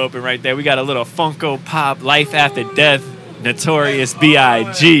 Pop that open right there. We got a little Funko Pop Life After Death Notorious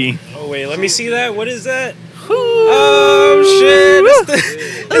B.I.G. Oh wait, let me see that. What is that? Oh shit!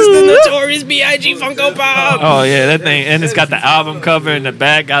 It's the Notorious B.I.G. Funko Pop. Oh yeah, that thing, and it's got the album cover in the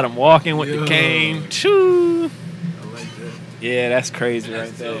back. Got him walking with the cane. Choo. Yeah, that's crazy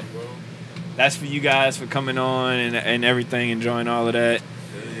right there. That's for you guys for coming on and everything, enjoying all of that.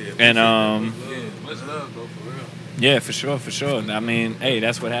 And Much love, bro, for real. yeah, for sure. I mean, hey,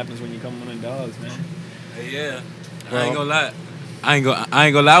 that's what happens when you come on the dogs, man. Hey, yeah. I ain't gonna lie. I ain't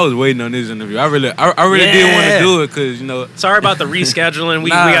gonna lie. I was waiting on this interview. I really didn't want to do it because, you know. Sorry about the rescheduling. We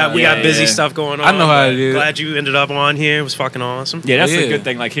Nah, got busy yeah. stuff going on. I know how but it is. Glad you ended up on here. It was fucking awesome. Yeah, that's a Yeah. good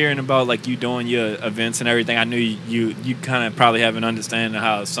thing. Like hearing about like you doing your events and everything. I knew you kind of probably have an understanding of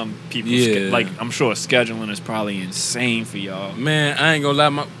how some people like. I'm sure scheduling is probably insane for y'all. Man, I ain't gonna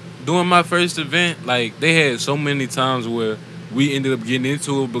lie. Doing my first event, like, they had so many times where we ended up getting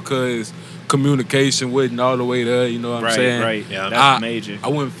into it because communication wasn't all the way there. You know what I'm saying? Right. Yeah. That's major. I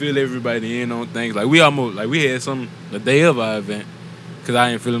wouldn't feel everybody in on things. Like, we had some the day of our event because I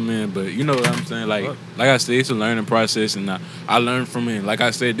didn't feel them in. But you know what I'm saying? Like I said, it's a learning process, and I learned from it. Like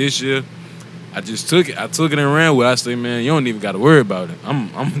I said, this year, I just took it. I took it and ran with it. I said, man, you don't even got to worry about it.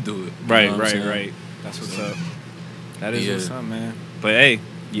 I'm gonna do it. You know what I'm saying? Right. That's what's up. That is Yeah. what's up, man. But hey.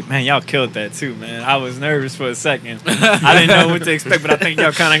 Man, y'all killed that too, man. I was nervous for a second. I didn't know what to expect, but I think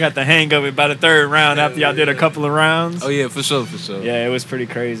y'all kind of got the hang of it by the third round after y'all did a couple of rounds. Oh yeah, for sure. Yeah, it was pretty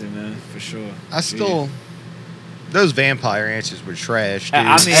crazy, man, for sure. Those vampire answers were trash, dude.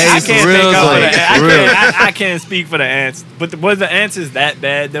 I mean, Hey, I for can't real, think of like, for real. I can't speak for the answers, but was the answers that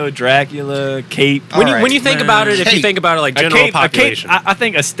bad though? Dracula, cape. All right, When you think man. about it, if you Cape. think about it like A general cape, population, I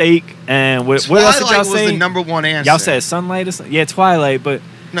think a steak and what else did y'all Twilight was say? the number one answer. Y'all said sunlight or something? Yeah, Twilight, but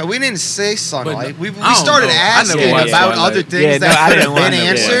No, we didn't say sunlight. We I don't started know. I never asking watched about Twilight. other things Yeah, no, that I could didn't have been wanna-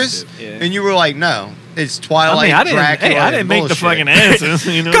 answers, yeah. and you were like, no. It's Twilight, Dracula. I didn't make the fucking answers.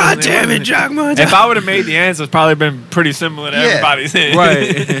 You know God damn it, Jogma. If I would have made the answers, probably been pretty similar to everybody's.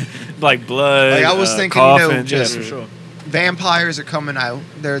 Right. Like blood. Like I was thinking, coffin, just for sure. vampires are coming out.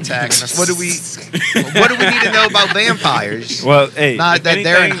 They're attacking us. What do we need to know about vampires? Well, hey, Not that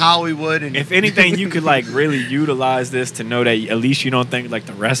they're in Hollywood. And if anything, you could like really utilize this to know that at least you don't think like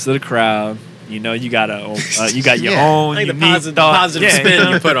the rest of the crowd. You know, you got your own I think unique the positive yeah, spin you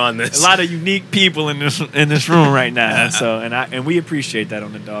know, you put on this. A lot of unique people in this room right now. So and we appreciate that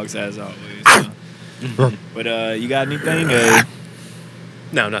on the dogs as always. So. But you got anything?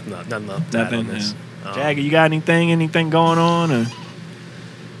 No, nothing on this. Jagger, you got anything going on? Or?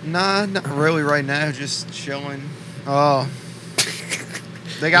 Nah, not really right now. Just chilling. Oh,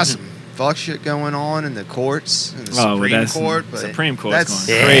 they got some fuck shit going on in the courts, in the Supreme Court. But Supreme Court's that's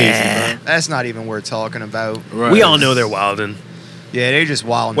going crazy, bro. That's not even worth talking about. Right. We all know they're wilding. Yeah, they just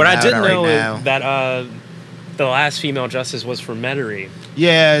wilding. What I out didn't right know now. is that the last female justice was from Metairie.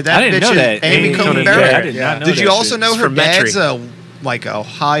 Yeah, that I didn't bitch know is that. Amy Coney Yeah, Barrett. I did not know Did that you also shit. know It's her from dad's Metairie. a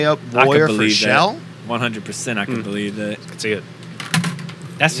high up I lawyer could for believe Shell? that. 100%, I can believe that. Let's see it.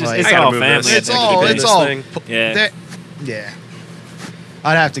 That's just Like, it's I gotta all move family. this. at It's the end of all. the It's day. all. thing. Yeah. that- yeah.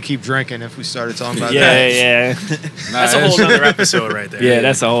 I'd have to keep drinking if we started talking about Yeah, that. yeah. That's a whole other episode right there. Yeah,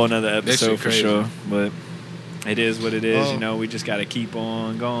 that's a whole nother shit episode for crazy. sure. But it is what it is. Oh. You know, we just got to keep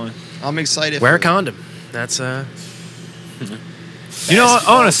on going. I'm excited. Wear a for condom. That's You know,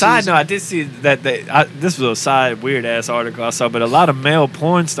 Basketball on a side season. note, I did see that this was a side weird ass article I saw, but a lot of male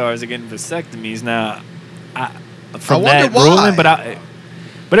porn stars are getting vasectomies now. From wonder that why. ruling,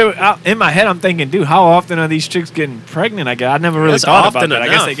 in my head, I'm thinking, dude, how often are these chicks getting pregnant? I never really That's thought about often that. I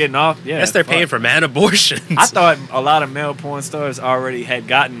guess enough. they're getting off. Yeah, I guess they're fuck. paying for man abortions. I thought a lot of male porn stars already had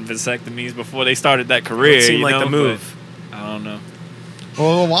gotten vasectomies before they started that career. It seemed you like know, the move. but I don't know.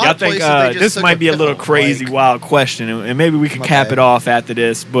 Well, a lot Y'all of think places, they just this took might be a little pill, crazy, like- wild question, and maybe we can My cap bad. it off after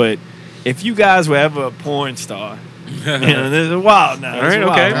this. But if you guys were ever a porn star, you know, this is wild now. All This is right,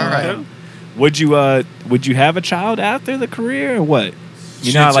 wild okay. now. All right. Would you have a child after the career or what? You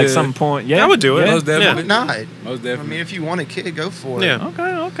Shit, know, how, like yeah. some porn. Yeah, I would do it. Yeah? Most definitely. Why not? Most I definitely. mean, if you want a kid, go for it. Yeah.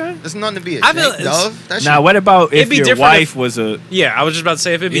 Okay. There's nothing to be I feel ashamed it's- of. That Now, shit- what about if It'd be your different wife was a? Yeah, I was just about to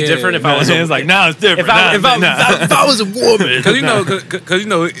say if it'd be Yeah. different if I was It's like now it's different. if I was a woman. Because you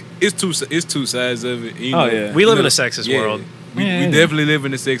know, it's two sides of it. You Oh, know, yeah. We live you in know, a sexist yeah. world. We Yeah. definitely live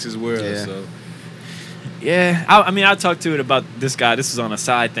in a sexist world. Yeah. So Yeah, I mean, I talked to it about this guy. This was on a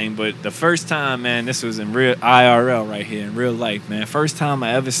side thing, but the first time, man, this was in real IRL right here in real life, man. First time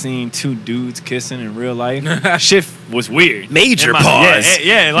I ever seen two dudes kissing in real life. Shit was weird. Major In my- pause.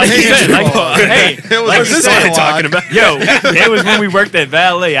 Yeah, like you said, like, pause. hey, It was like a you said, dialogue. talking about? yo, it was when we worked at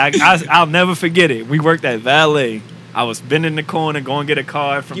Valet. I'll never forget it. We worked at Valet. I was bending the corner, going to get a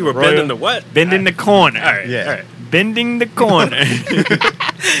card from You the were Royal- bending the what? Bending the corner. All right. Yeah. All right. Bending the corner.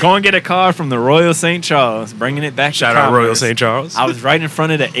 Go and get a card from the Royal St. Charles, bringing it back Shout to out Royal Commerce. St. Charles. I was right in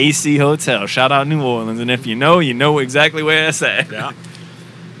front of the AC Hotel. Shout out New Orleans. And if you know exactly where it's at. Yeah.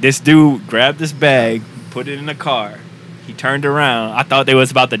 This dude grabbed this bag, put it in the car. He turned around. I thought they was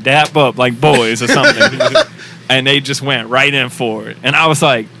about to dap up like boys or something. And they just went right in for it. And I was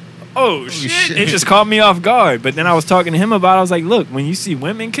like, oh, shit. shit. It just caught me off guard. But then I was talking to him about it. I was like, look, when you see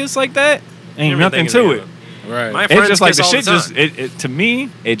women kiss like that, ain't nothing to it. right. My It's friends just like kiss the all shit. the time. Just it to me,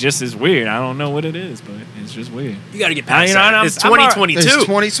 it just is weird. I don't know what it is, but it's just weird. You got to get I- past you know, that. I'm- It's I'm alright. 2022. It's I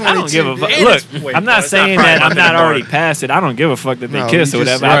 2022. don't give a fuck. And Look, it's- wait, I'm well, not it's not saying Pride that I'm Month not anymore. already past it. I don't give a fuck that they No, kiss or you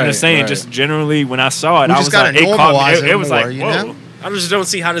just- whatever. I'm right, just saying, right. just generally when I saw it, We I just was gotta like, it caught normalize me. it It was more, like, you whoa. know? I just don't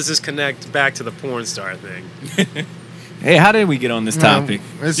see how does this connect back to the porn star thing. Hey, how did we get on this topic?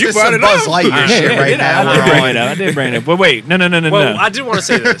 It's You just brought some it Buzz up. Lightyear shit right now. I did We're bring on. it up. I did bring it up. But wait, no. Well, I did want to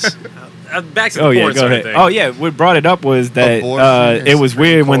say this. Back to the Oh porn yeah, go star ahead. thing. Oh yeah, what brought it up was that Abortion it is was Supreme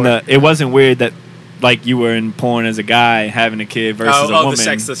weird when Court. it wasn't weird that like you were in porn as a guy having a kid versus a woman. the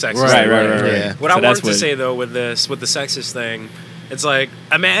sexist Right, thing. right. Yeah. What So I that's wanted to say though with the sexist thing, it's like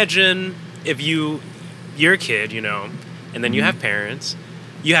imagine if you're a kid, you know, and then you have parents.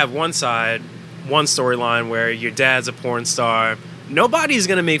 You have one side, one storyline where your dad's a porn star. Nobody's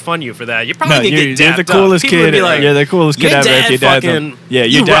gonna make fun of you for that. You're probably No, gonna you're get dapped the coolest up. People would kid. be like, You're the coolest kid your ever. dad If your dad's fucking, yeah,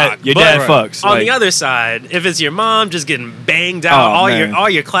 you your dad, rock. your But dad fucks. On like, the other side, if it's your mom just getting banged out, Oh, all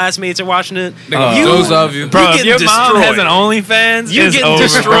man. your classmates are watching it. They gonna doze off you. bro, you if get your mom destroyed. has an OnlyFans, You it's get over,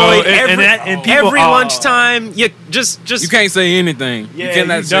 destroyed bro. And people, every oh. lunchtime. You just You can't say anything. Yeah, you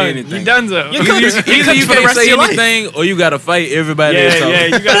cannot say done. anything. You done so. You could- Either you could you for the can't rest of say your life. anything, or you gotta fight everybody. Yeah, that's talking. yeah,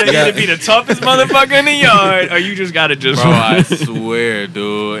 you gotta either be the toughest motherfucker in the yard, or you just gotta just. Bro, I swear,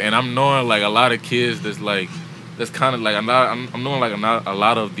 dude. And I'm knowing like a lot of kids that's that's kind of like I'm knowing like a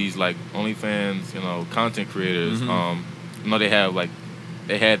lot of these like OnlyFans, you know, content creators. You know, they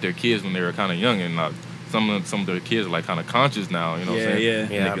had their kids when they were kind of young, and like some of their kids are like kind of conscious now. You know what I'm saying?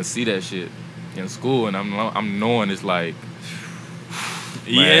 Yeah. And they can see that shit in school, and I'm knowing it's like.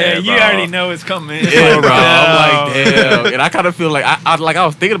 Yeah, Man, you already know it's coming. Yeah, bro. I'm like, damn. And I kind of feel like I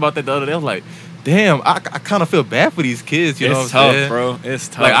was thinking about that the other day. I was like, damn, I kind of feel bad for these kids. You know what I'm saying? Bro. It's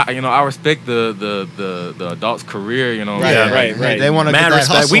tough. Like I respect the adult's career. You know, what I'm Right, saying? They want to get Mad that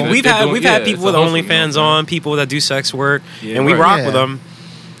respect. hustle. We've had people with it's a hustle, OnlyFans you know, on, people that do sex work, Yeah, and we right. rock Yeah. with them.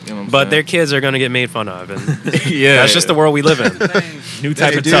 You know what I'm But saying? their kids are gonna get made fun of, and yeah, that's just the world we live in. New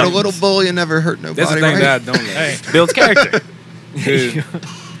type Hey, of dude, a tough. little bully never hurt nobody. That's the thing right? that I don't like. Builds character.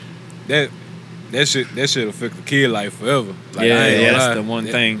 that shit affect the kid life forever. Like, Yeah, I ain't gonna that's lie. the one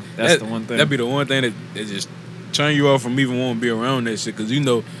thing. That's the one thing. That'd be the one thing that just turn you off from even wanting to be around that shit. Cause you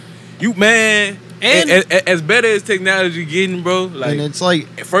know, you man, and as better as technology getting, bro. Like And it's like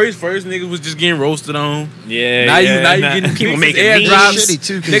first niggas was just getting roasted on. Yeah, Now yeah, you getting People people making making memes. airdrops. Shitty,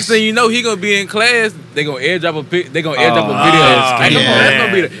 too, 'cause- Next thing you know, he gonna be in class. They gonna airdrop a pic. They gonna airdrop a video. Like, come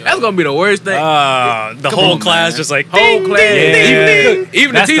on, yeah. that's gonna be the worst thing. The Come whole on, class man. just like Whole ding, class, ding, ding, ding. even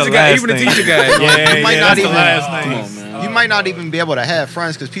the That's the teacher guy, last even the thing. teacher guy. Yeah, You might yeah, not that's the even- last Come thing. on, man. you might not even be able to have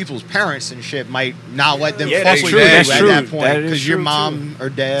friends because people's parents and shit might not let them Yeah, fuck that's with true, you that's at true. that point That is because your true, mom or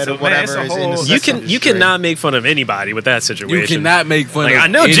dad So, or man, whatever it's a is in the whole- sex You industry. cannot make fun of anybody with that situation. You cannot make fun Like, of I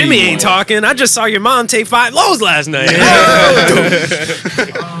know Jimmy ain't anyone. talking. I just saw your mom take 5 lows last night.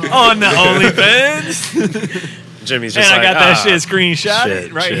 On the OnlyFans. Jimmy's And just I like, got that "Ah, shit screenshotted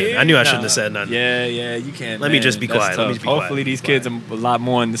shit, right shit. here. I knew I shouldn't have said nothing. Yeah, you can't. Let me man. just be That's quiet. Let me tough. just be quiet. Hopefully, these kids are a lot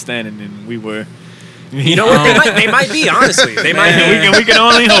more understanding than we were. You know what? They might be, honestly. They might be. we can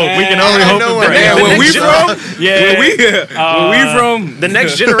only hope. We can only hope and pray. Man, where we next from? Yeah. Where we from? The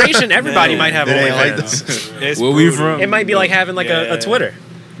next generation, everybody might have It ain't like OnlyFans. It's Where we brutal. from? It might be like having like Yeah. a Twitter,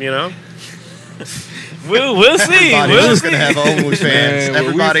 you know? We'll see. Everybody's We'll just see. gonna have OnlyFans. Man, where we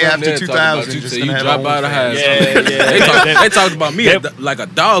Everybody from after there talk about 2000 you just till gonna you have drop out of high OnlyFans. school. Yeah. They talked about me They- like a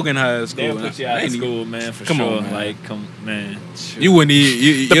dog in high school. They'll put you out I of ain't even- school, man, for Come sure. on, man. Like, come, man. Shoot. You wouldn't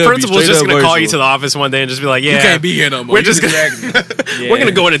even. The principal's just gonna call you to the office one day and just be like, "Yeah, You can't be here no more. We're You just gonna distracting me. we're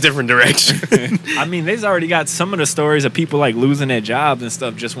gonna go in a different direction." I mean, they've already got some of the stories of people like losing their jobs and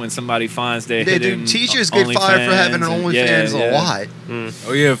stuff just when somebody finds their They do. hidden Teachers get fired for having an OnlyFans OnlyFans and- a lot.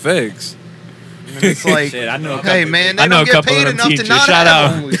 Oh yeah, facts. It's like, Shit, I know a hey couple- man, I they know don't a get couple paid of them enough to teachers. not Shout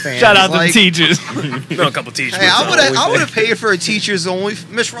have out, OnlyFans. shout out Like, them teachers. No, a couple teachers. Hey, I would OnlyFans. have paid for a teacher's only.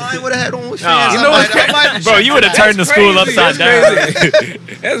 Miss Ryan would have had OnlyFans. Nah. I You know might- I might- Bro, you would have turned the school upside down.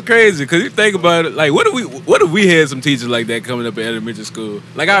 That's crazy. Cause you think about it, like what if we had some teachers like that coming up in elementary school?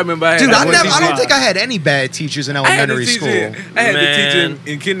 Like I remember I had Dude, one I teacher- don't think I had any bad teachers in I had elementary the school. teacher. I had the teacher Man.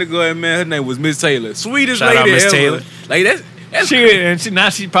 in kindergarten. Man, her name was Miss Taylor. Sweetest Shout out lady Miss ever. Taylor. Like that's Now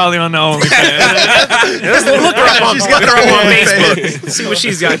she's probably on the OnlyFans. Look her up on, She's got look her up on her Facebook. See what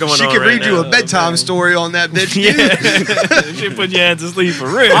she's got going She on. could right read you now. a bedtime story on that bitch. dude. Yeah. She put your ass to sleep for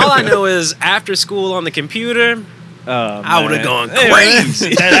real. All I know is after school on the computer, I would have gone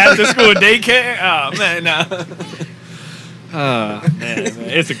crazy. That after school daycare? Oh, man, nah. Oh, man.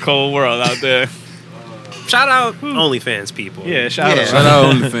 It's a cold world out there. Shout out OnlyFans people. Yeah, shout Yeah. out. shout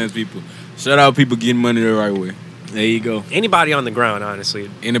out OnlyFans people. Shout out people getting money the right way. There you go. Anybody on the ground, honestly.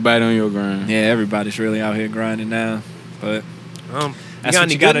 Anybody on your grind? Yeah, everybody's really out here grinding now. But You that's got what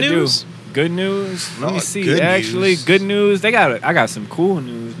any you good gotta news? do. Good news. Let me Oh, see. good Actually, news. good news. I got some cool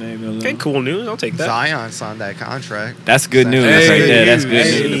news, maybe. Okay, cool news. I'll take that. Zion signed that contract. That's good news Hey, right there. That's good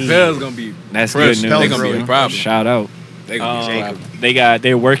Hey, news. the Pels gonna be. That's Fresh. good They news. gonna be a bro. problem. Shout out. They gonna be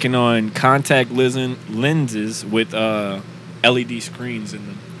They're working on contact lenses with LED screens in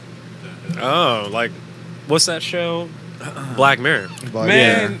them. Oh, like, what's that show? Black Mirror. But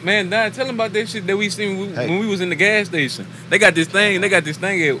Man, Don, tell them about that shit that we seen Hey. when we was in the gas station. They got this thing. At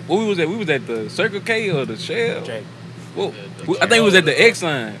where we was at. We was at the Circle K or the Shell. Well, I think it was at the X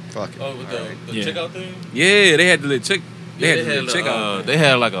line. fuck it. Oh, with the Yeah. checkout thing. Yeah, they had the little check. They Yeah, had the little checkout. they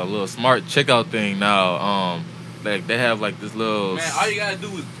had like a little smart checkout thing now. Like they have like this little. Man, all you gotta do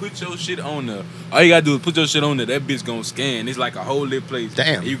is put your shit on there. All you gotta do is put your shit on there. That bitch gonna scan. It's like a whole lit place.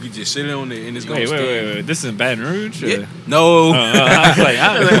 Damn. And you can just sit on there and it's gonna Wait, scan. wait. This is in Baton Rouge? Or? Yeah. No. I was like,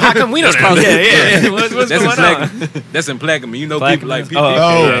 How come we don't have probably- that? yeah. What's That's in going on? Plaquemine. That's in Plaquemine. You know, people like people. Oh, okay.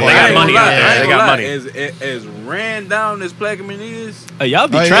 Oh, Yeah. boy. They I got ain't money gonna out lie, there. I ain't They gonna got lie. money. As ran down as Plaquemine is, Y'all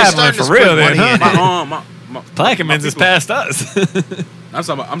be Oh, yeah, traveling starting for to real spend then, money huh? in it. my Plaquemines is people- past us. I'm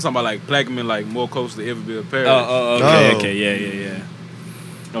talking about like Plaquemine, like more close to Everville, Parish. okay, Oh. okay, yeah.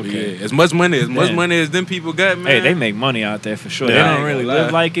 Okay. Yeah, as much money as them people got, man. Hey, they make money out there for sure. Yeah, They don't really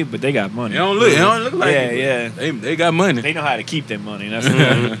live like it, but they got money. It don't look like it. Yeah. They got money. They know how to keep their money. That's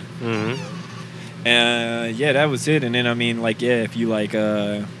the thing. Yeah, that was it. And then I mean, like, yeah, if you like,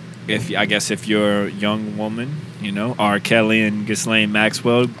 if you're a young woman, you know, R. Kelly and Ghislaine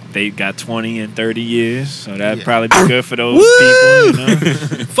Maxwell, they got 20 and 30 years, so that'd probably be good for those people, you know.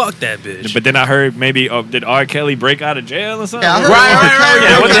 Fuck that bitch. But then I heard maybe did R. Kelly break out of jail or something? Yeah, I heard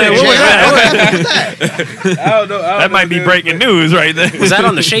I don't know. That might be breaking news right there. Was that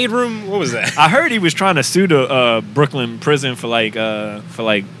on the Shade Room? What was that? I heard he was trying to sue the Brooklyn prison for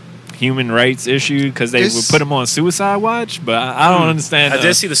human rights issue because they would put him on suicide watch, but I don't understand. I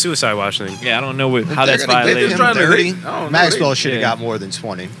did see the suicide watch thing. Yeah, I don't know how that's violated. Maxwell should have got more than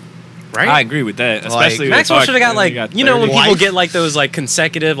 20. Right? I agree with that. Especially Maxwell should have got like you know when people life? get like those like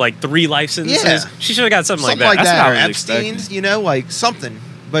consecutive like 3 life sentences. Yeah. She should have got something like Something like that. Or really Epstein's, you know, like something.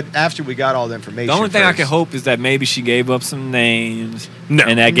 But after we got all the information, The only thing I first. can hope is that maybe she gave up some names, No.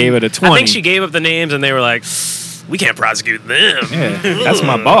 and that gave her the 20. I think she gave up the names and they were like, we can't prosecute them. Yeah, that's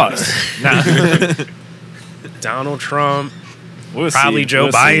my boss. Nah. Donald Trump. We'll Probably see. Joe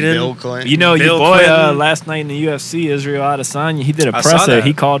We'll see. Biden. Bill Clinton. You know, Bill your boy Clinton. last night in the UFC, Israel Adesanya, he did a I saw presser. that.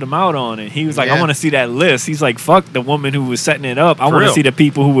 He called him out on it. He was like, I Yeah. want to see that list. He's like, fuck the woman who was setting it up. I want to real. see the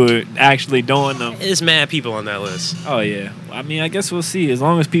people who were actually doing them. There's mad people on that list. Oh, yeah. I mean, I guess we'll see. As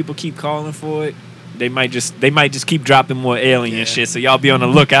long as people keep calling for it, they might just keep dropping more alien shit. So y'all be on the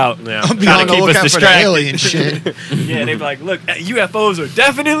lookout. Yeah. I'll be Trying on to the keep us lookout for the distracted. alien shit. Yeah, they be like, look, UFOs are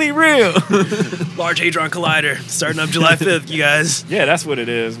definitely real. Large Hadron Collider starting up July 5th, you guys. Yeah, that's what it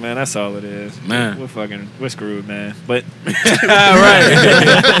is, man. That's all it is. Man. We're screwed, man. But right.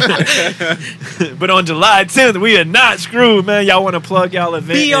 but on July 10th, we are not screwed, man. Y'all want to plug y'all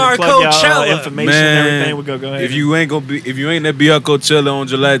event, BR and plug y'all Coachella. information Man, and everything? We're gonna go ahead. If you ain't at BR Coachella on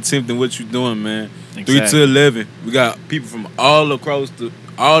July 10th, then what you doing, man? Exactly. 3 to 11. We got people from all across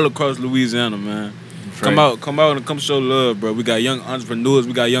Louisiana, man. Come out and come show love, bro. We got young entrepreneurs,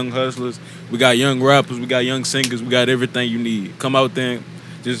 we got young hustlers, we got young rappers, we got young singers, we got everything you need. Come out there and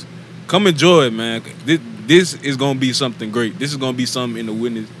just come enjoy it, man. This is gonna be something great. This is gonna be something in the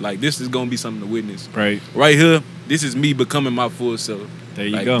witness. Like, this is gonna be something to witness. Right here, this is me becoming my full self. There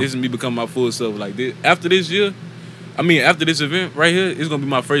you go. This is me becoming my full self. Like, after this event right here, it's gonna be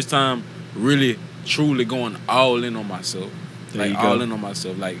my first time really, truly going all in on myself. There Like, you go. all in on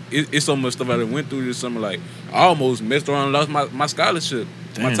myself. Like, it's so much stuff I done went through this summer. Like, I almost messed around and lost my scholarship,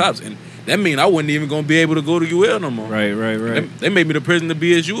 my Damn. tops. And that mean I wasn't even gonna be able to go to UL no more. Right. They made me the president of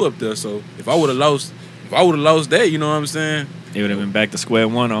BSU up there. So if I would have lost that, you know what I'm saying? It would have been back to square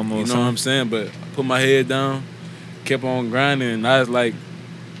one almost. You know what I'm saying? But I put my head down, kept on grinding, and I was like,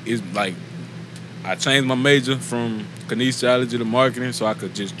 I changed my major from kinesiology to marketing so I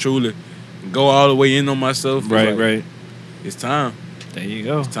could just truly go all the way in on myself. Right. It's time. There you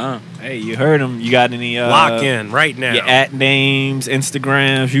go. It's time. Hey, you heard him. You got any Lock in right now. your at names,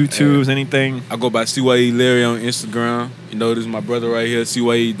 Instagrams, YouTubes, anything? I go by CYE Larry on Instagram. You know, this is my brother right here,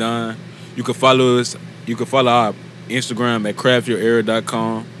 CYE Don. You can follow us. You can follow our Instagram at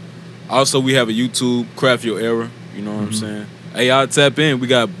craftyourera.com. Also, we have a YouTube, Craft Your Era. You know what I'm saying? Hey, y'all tap in. We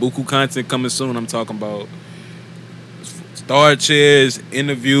got buku content coming soon. I'm talking about star chairs,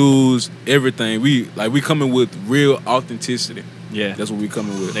 interviews, everything. We coming with real authenticity. Yeah. That's what we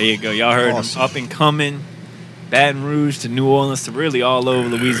coming with. There you go. Y'all heard Awesome. him. Up and coming. Baton Rouge to New Orleans to really all over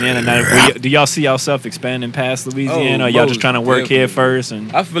Louisiana. Now, do y'all see yourself expanding past Louisiana? Or y'all just trying to work here first?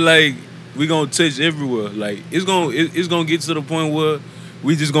 And I feel like we gonna touch everywhere. Like it's gonna get to the point where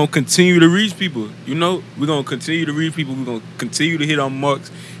we just gonna continue to reach people. You know, we're gonna continue to reach people. We're gonna continue to hit our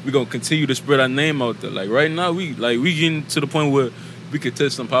marks. We're gonna continue to spread our name out there. Like right now, we getting to the point where we could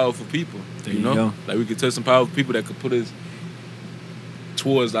touch some powerful people. There you you know, go. like we could touch some powerful people that could put us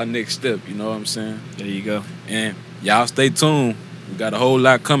towards our next step. You know what I'm saying? there you go. And y'all stay tuned. We got a whole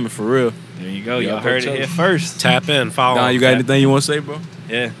lot coming for real. There you go. Yeah, Y'all heard it Coachella. here first. Tap in, follow. Don, you got anything you want to say, bro?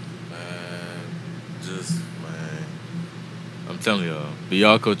 Yeah. Man, I'm telling y'all,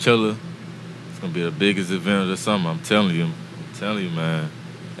 BR Coachella, it's gonna be the biggest event of the summer. I'm telling you, man.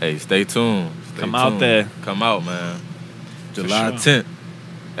 Hey, stay tuned. Come out there. Come out, man. July sure. 10th.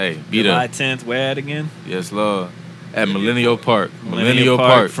 Hey, be July there. 10th. Where at again? Yes, Lord. At Millennial Park. Millennial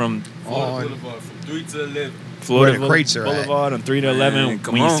Park from On Boulevard from 3 to 11. Florida Where the crates are at. Boulevard on 3 to 11. Man,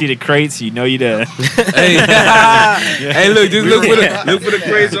 come When you on. see the crates, you know you're there. Hey, hey, look, just look for the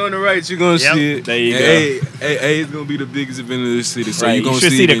crates on the right. You're gonna Yep. see it. There you Hey, it's gonna be the biggest event in the city. So Right, you're gonna you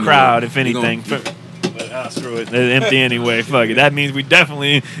should see it the anyway. crowd, if You anything. gonna- Screw it. It's empty anyway. Fuck it. That means it's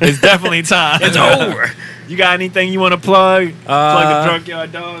definitely time. It's over. You got anything you want to plug? Plug the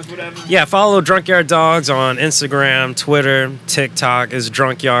Drunkyard Dogs, whatever? Yeah, follow Drunkyard Dogs on Instagram, Twitter, TikTok is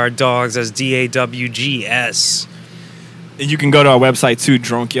Drunkyard Dogs, as DAWGS. And you can go to our website too,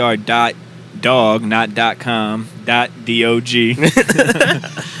 drunkyard.dog, not .com, .dog.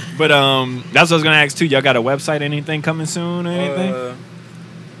 But that's what I was gonna ask too. Y'all got a website? Anything coming soon? Or anything?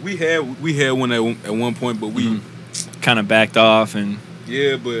 We had one at one point, but we kind of backed off. And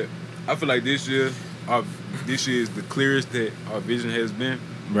yeah, but I feel like this year is the clearest that our vision has been.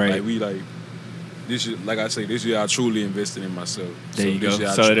 Right. This year, like I say, this year I truly invested in myself. There you go.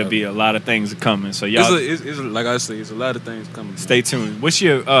 So it'll be a lot of things coming. So y'all, it's like I say, it's a lot of things coming. Stay tuned. What's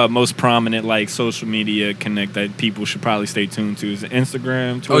your most prominent social media connect that people should probably stay tuned to? Is it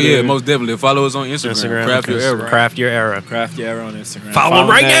Instagram, Twitter? Oh yeah, most definitely. Follow us on Instagram. Craft Your Era. Craft Your Era. Craft Your Era on Instagram. Follow them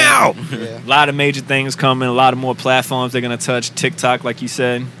right now. Yeah. A lot of major things coming. A lot of more platforms they're gonna touch. TikTok, like you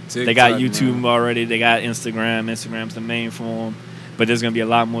said. They got YouTube already. They got Instagram. Instagram's the main form. But there's going to be a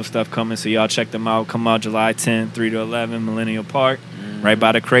lot more stuff coming, so y'all check them out. Come out July 10th, 3 to 11, Millennial Park, right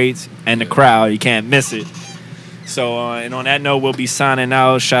by the crates and the crowd. You can't miss it. So, and on that note, we'll be signing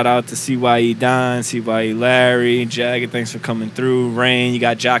out. Shout out to CYE Don, CYE Larry, Jagger, thanks for coming through. Rain, you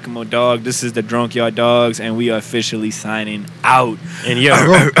got Giacomo Dog. This is the Drunkyard Dogs, and we are officially signing out. And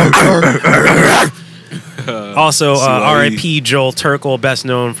also, R.I.P. Joel Turkel, best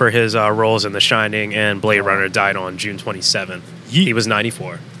known for his roles in The Shining and Blade Runner, died on June 27th. He was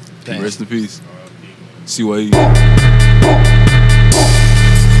 94. Thanks. Rest in peace. CYE.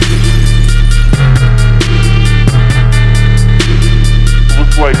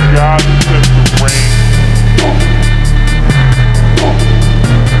 Looks like God sent the rain.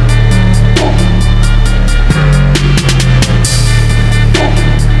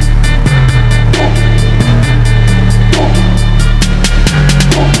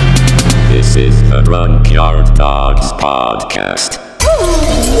 This is the Drunkyard Dogs Podcast.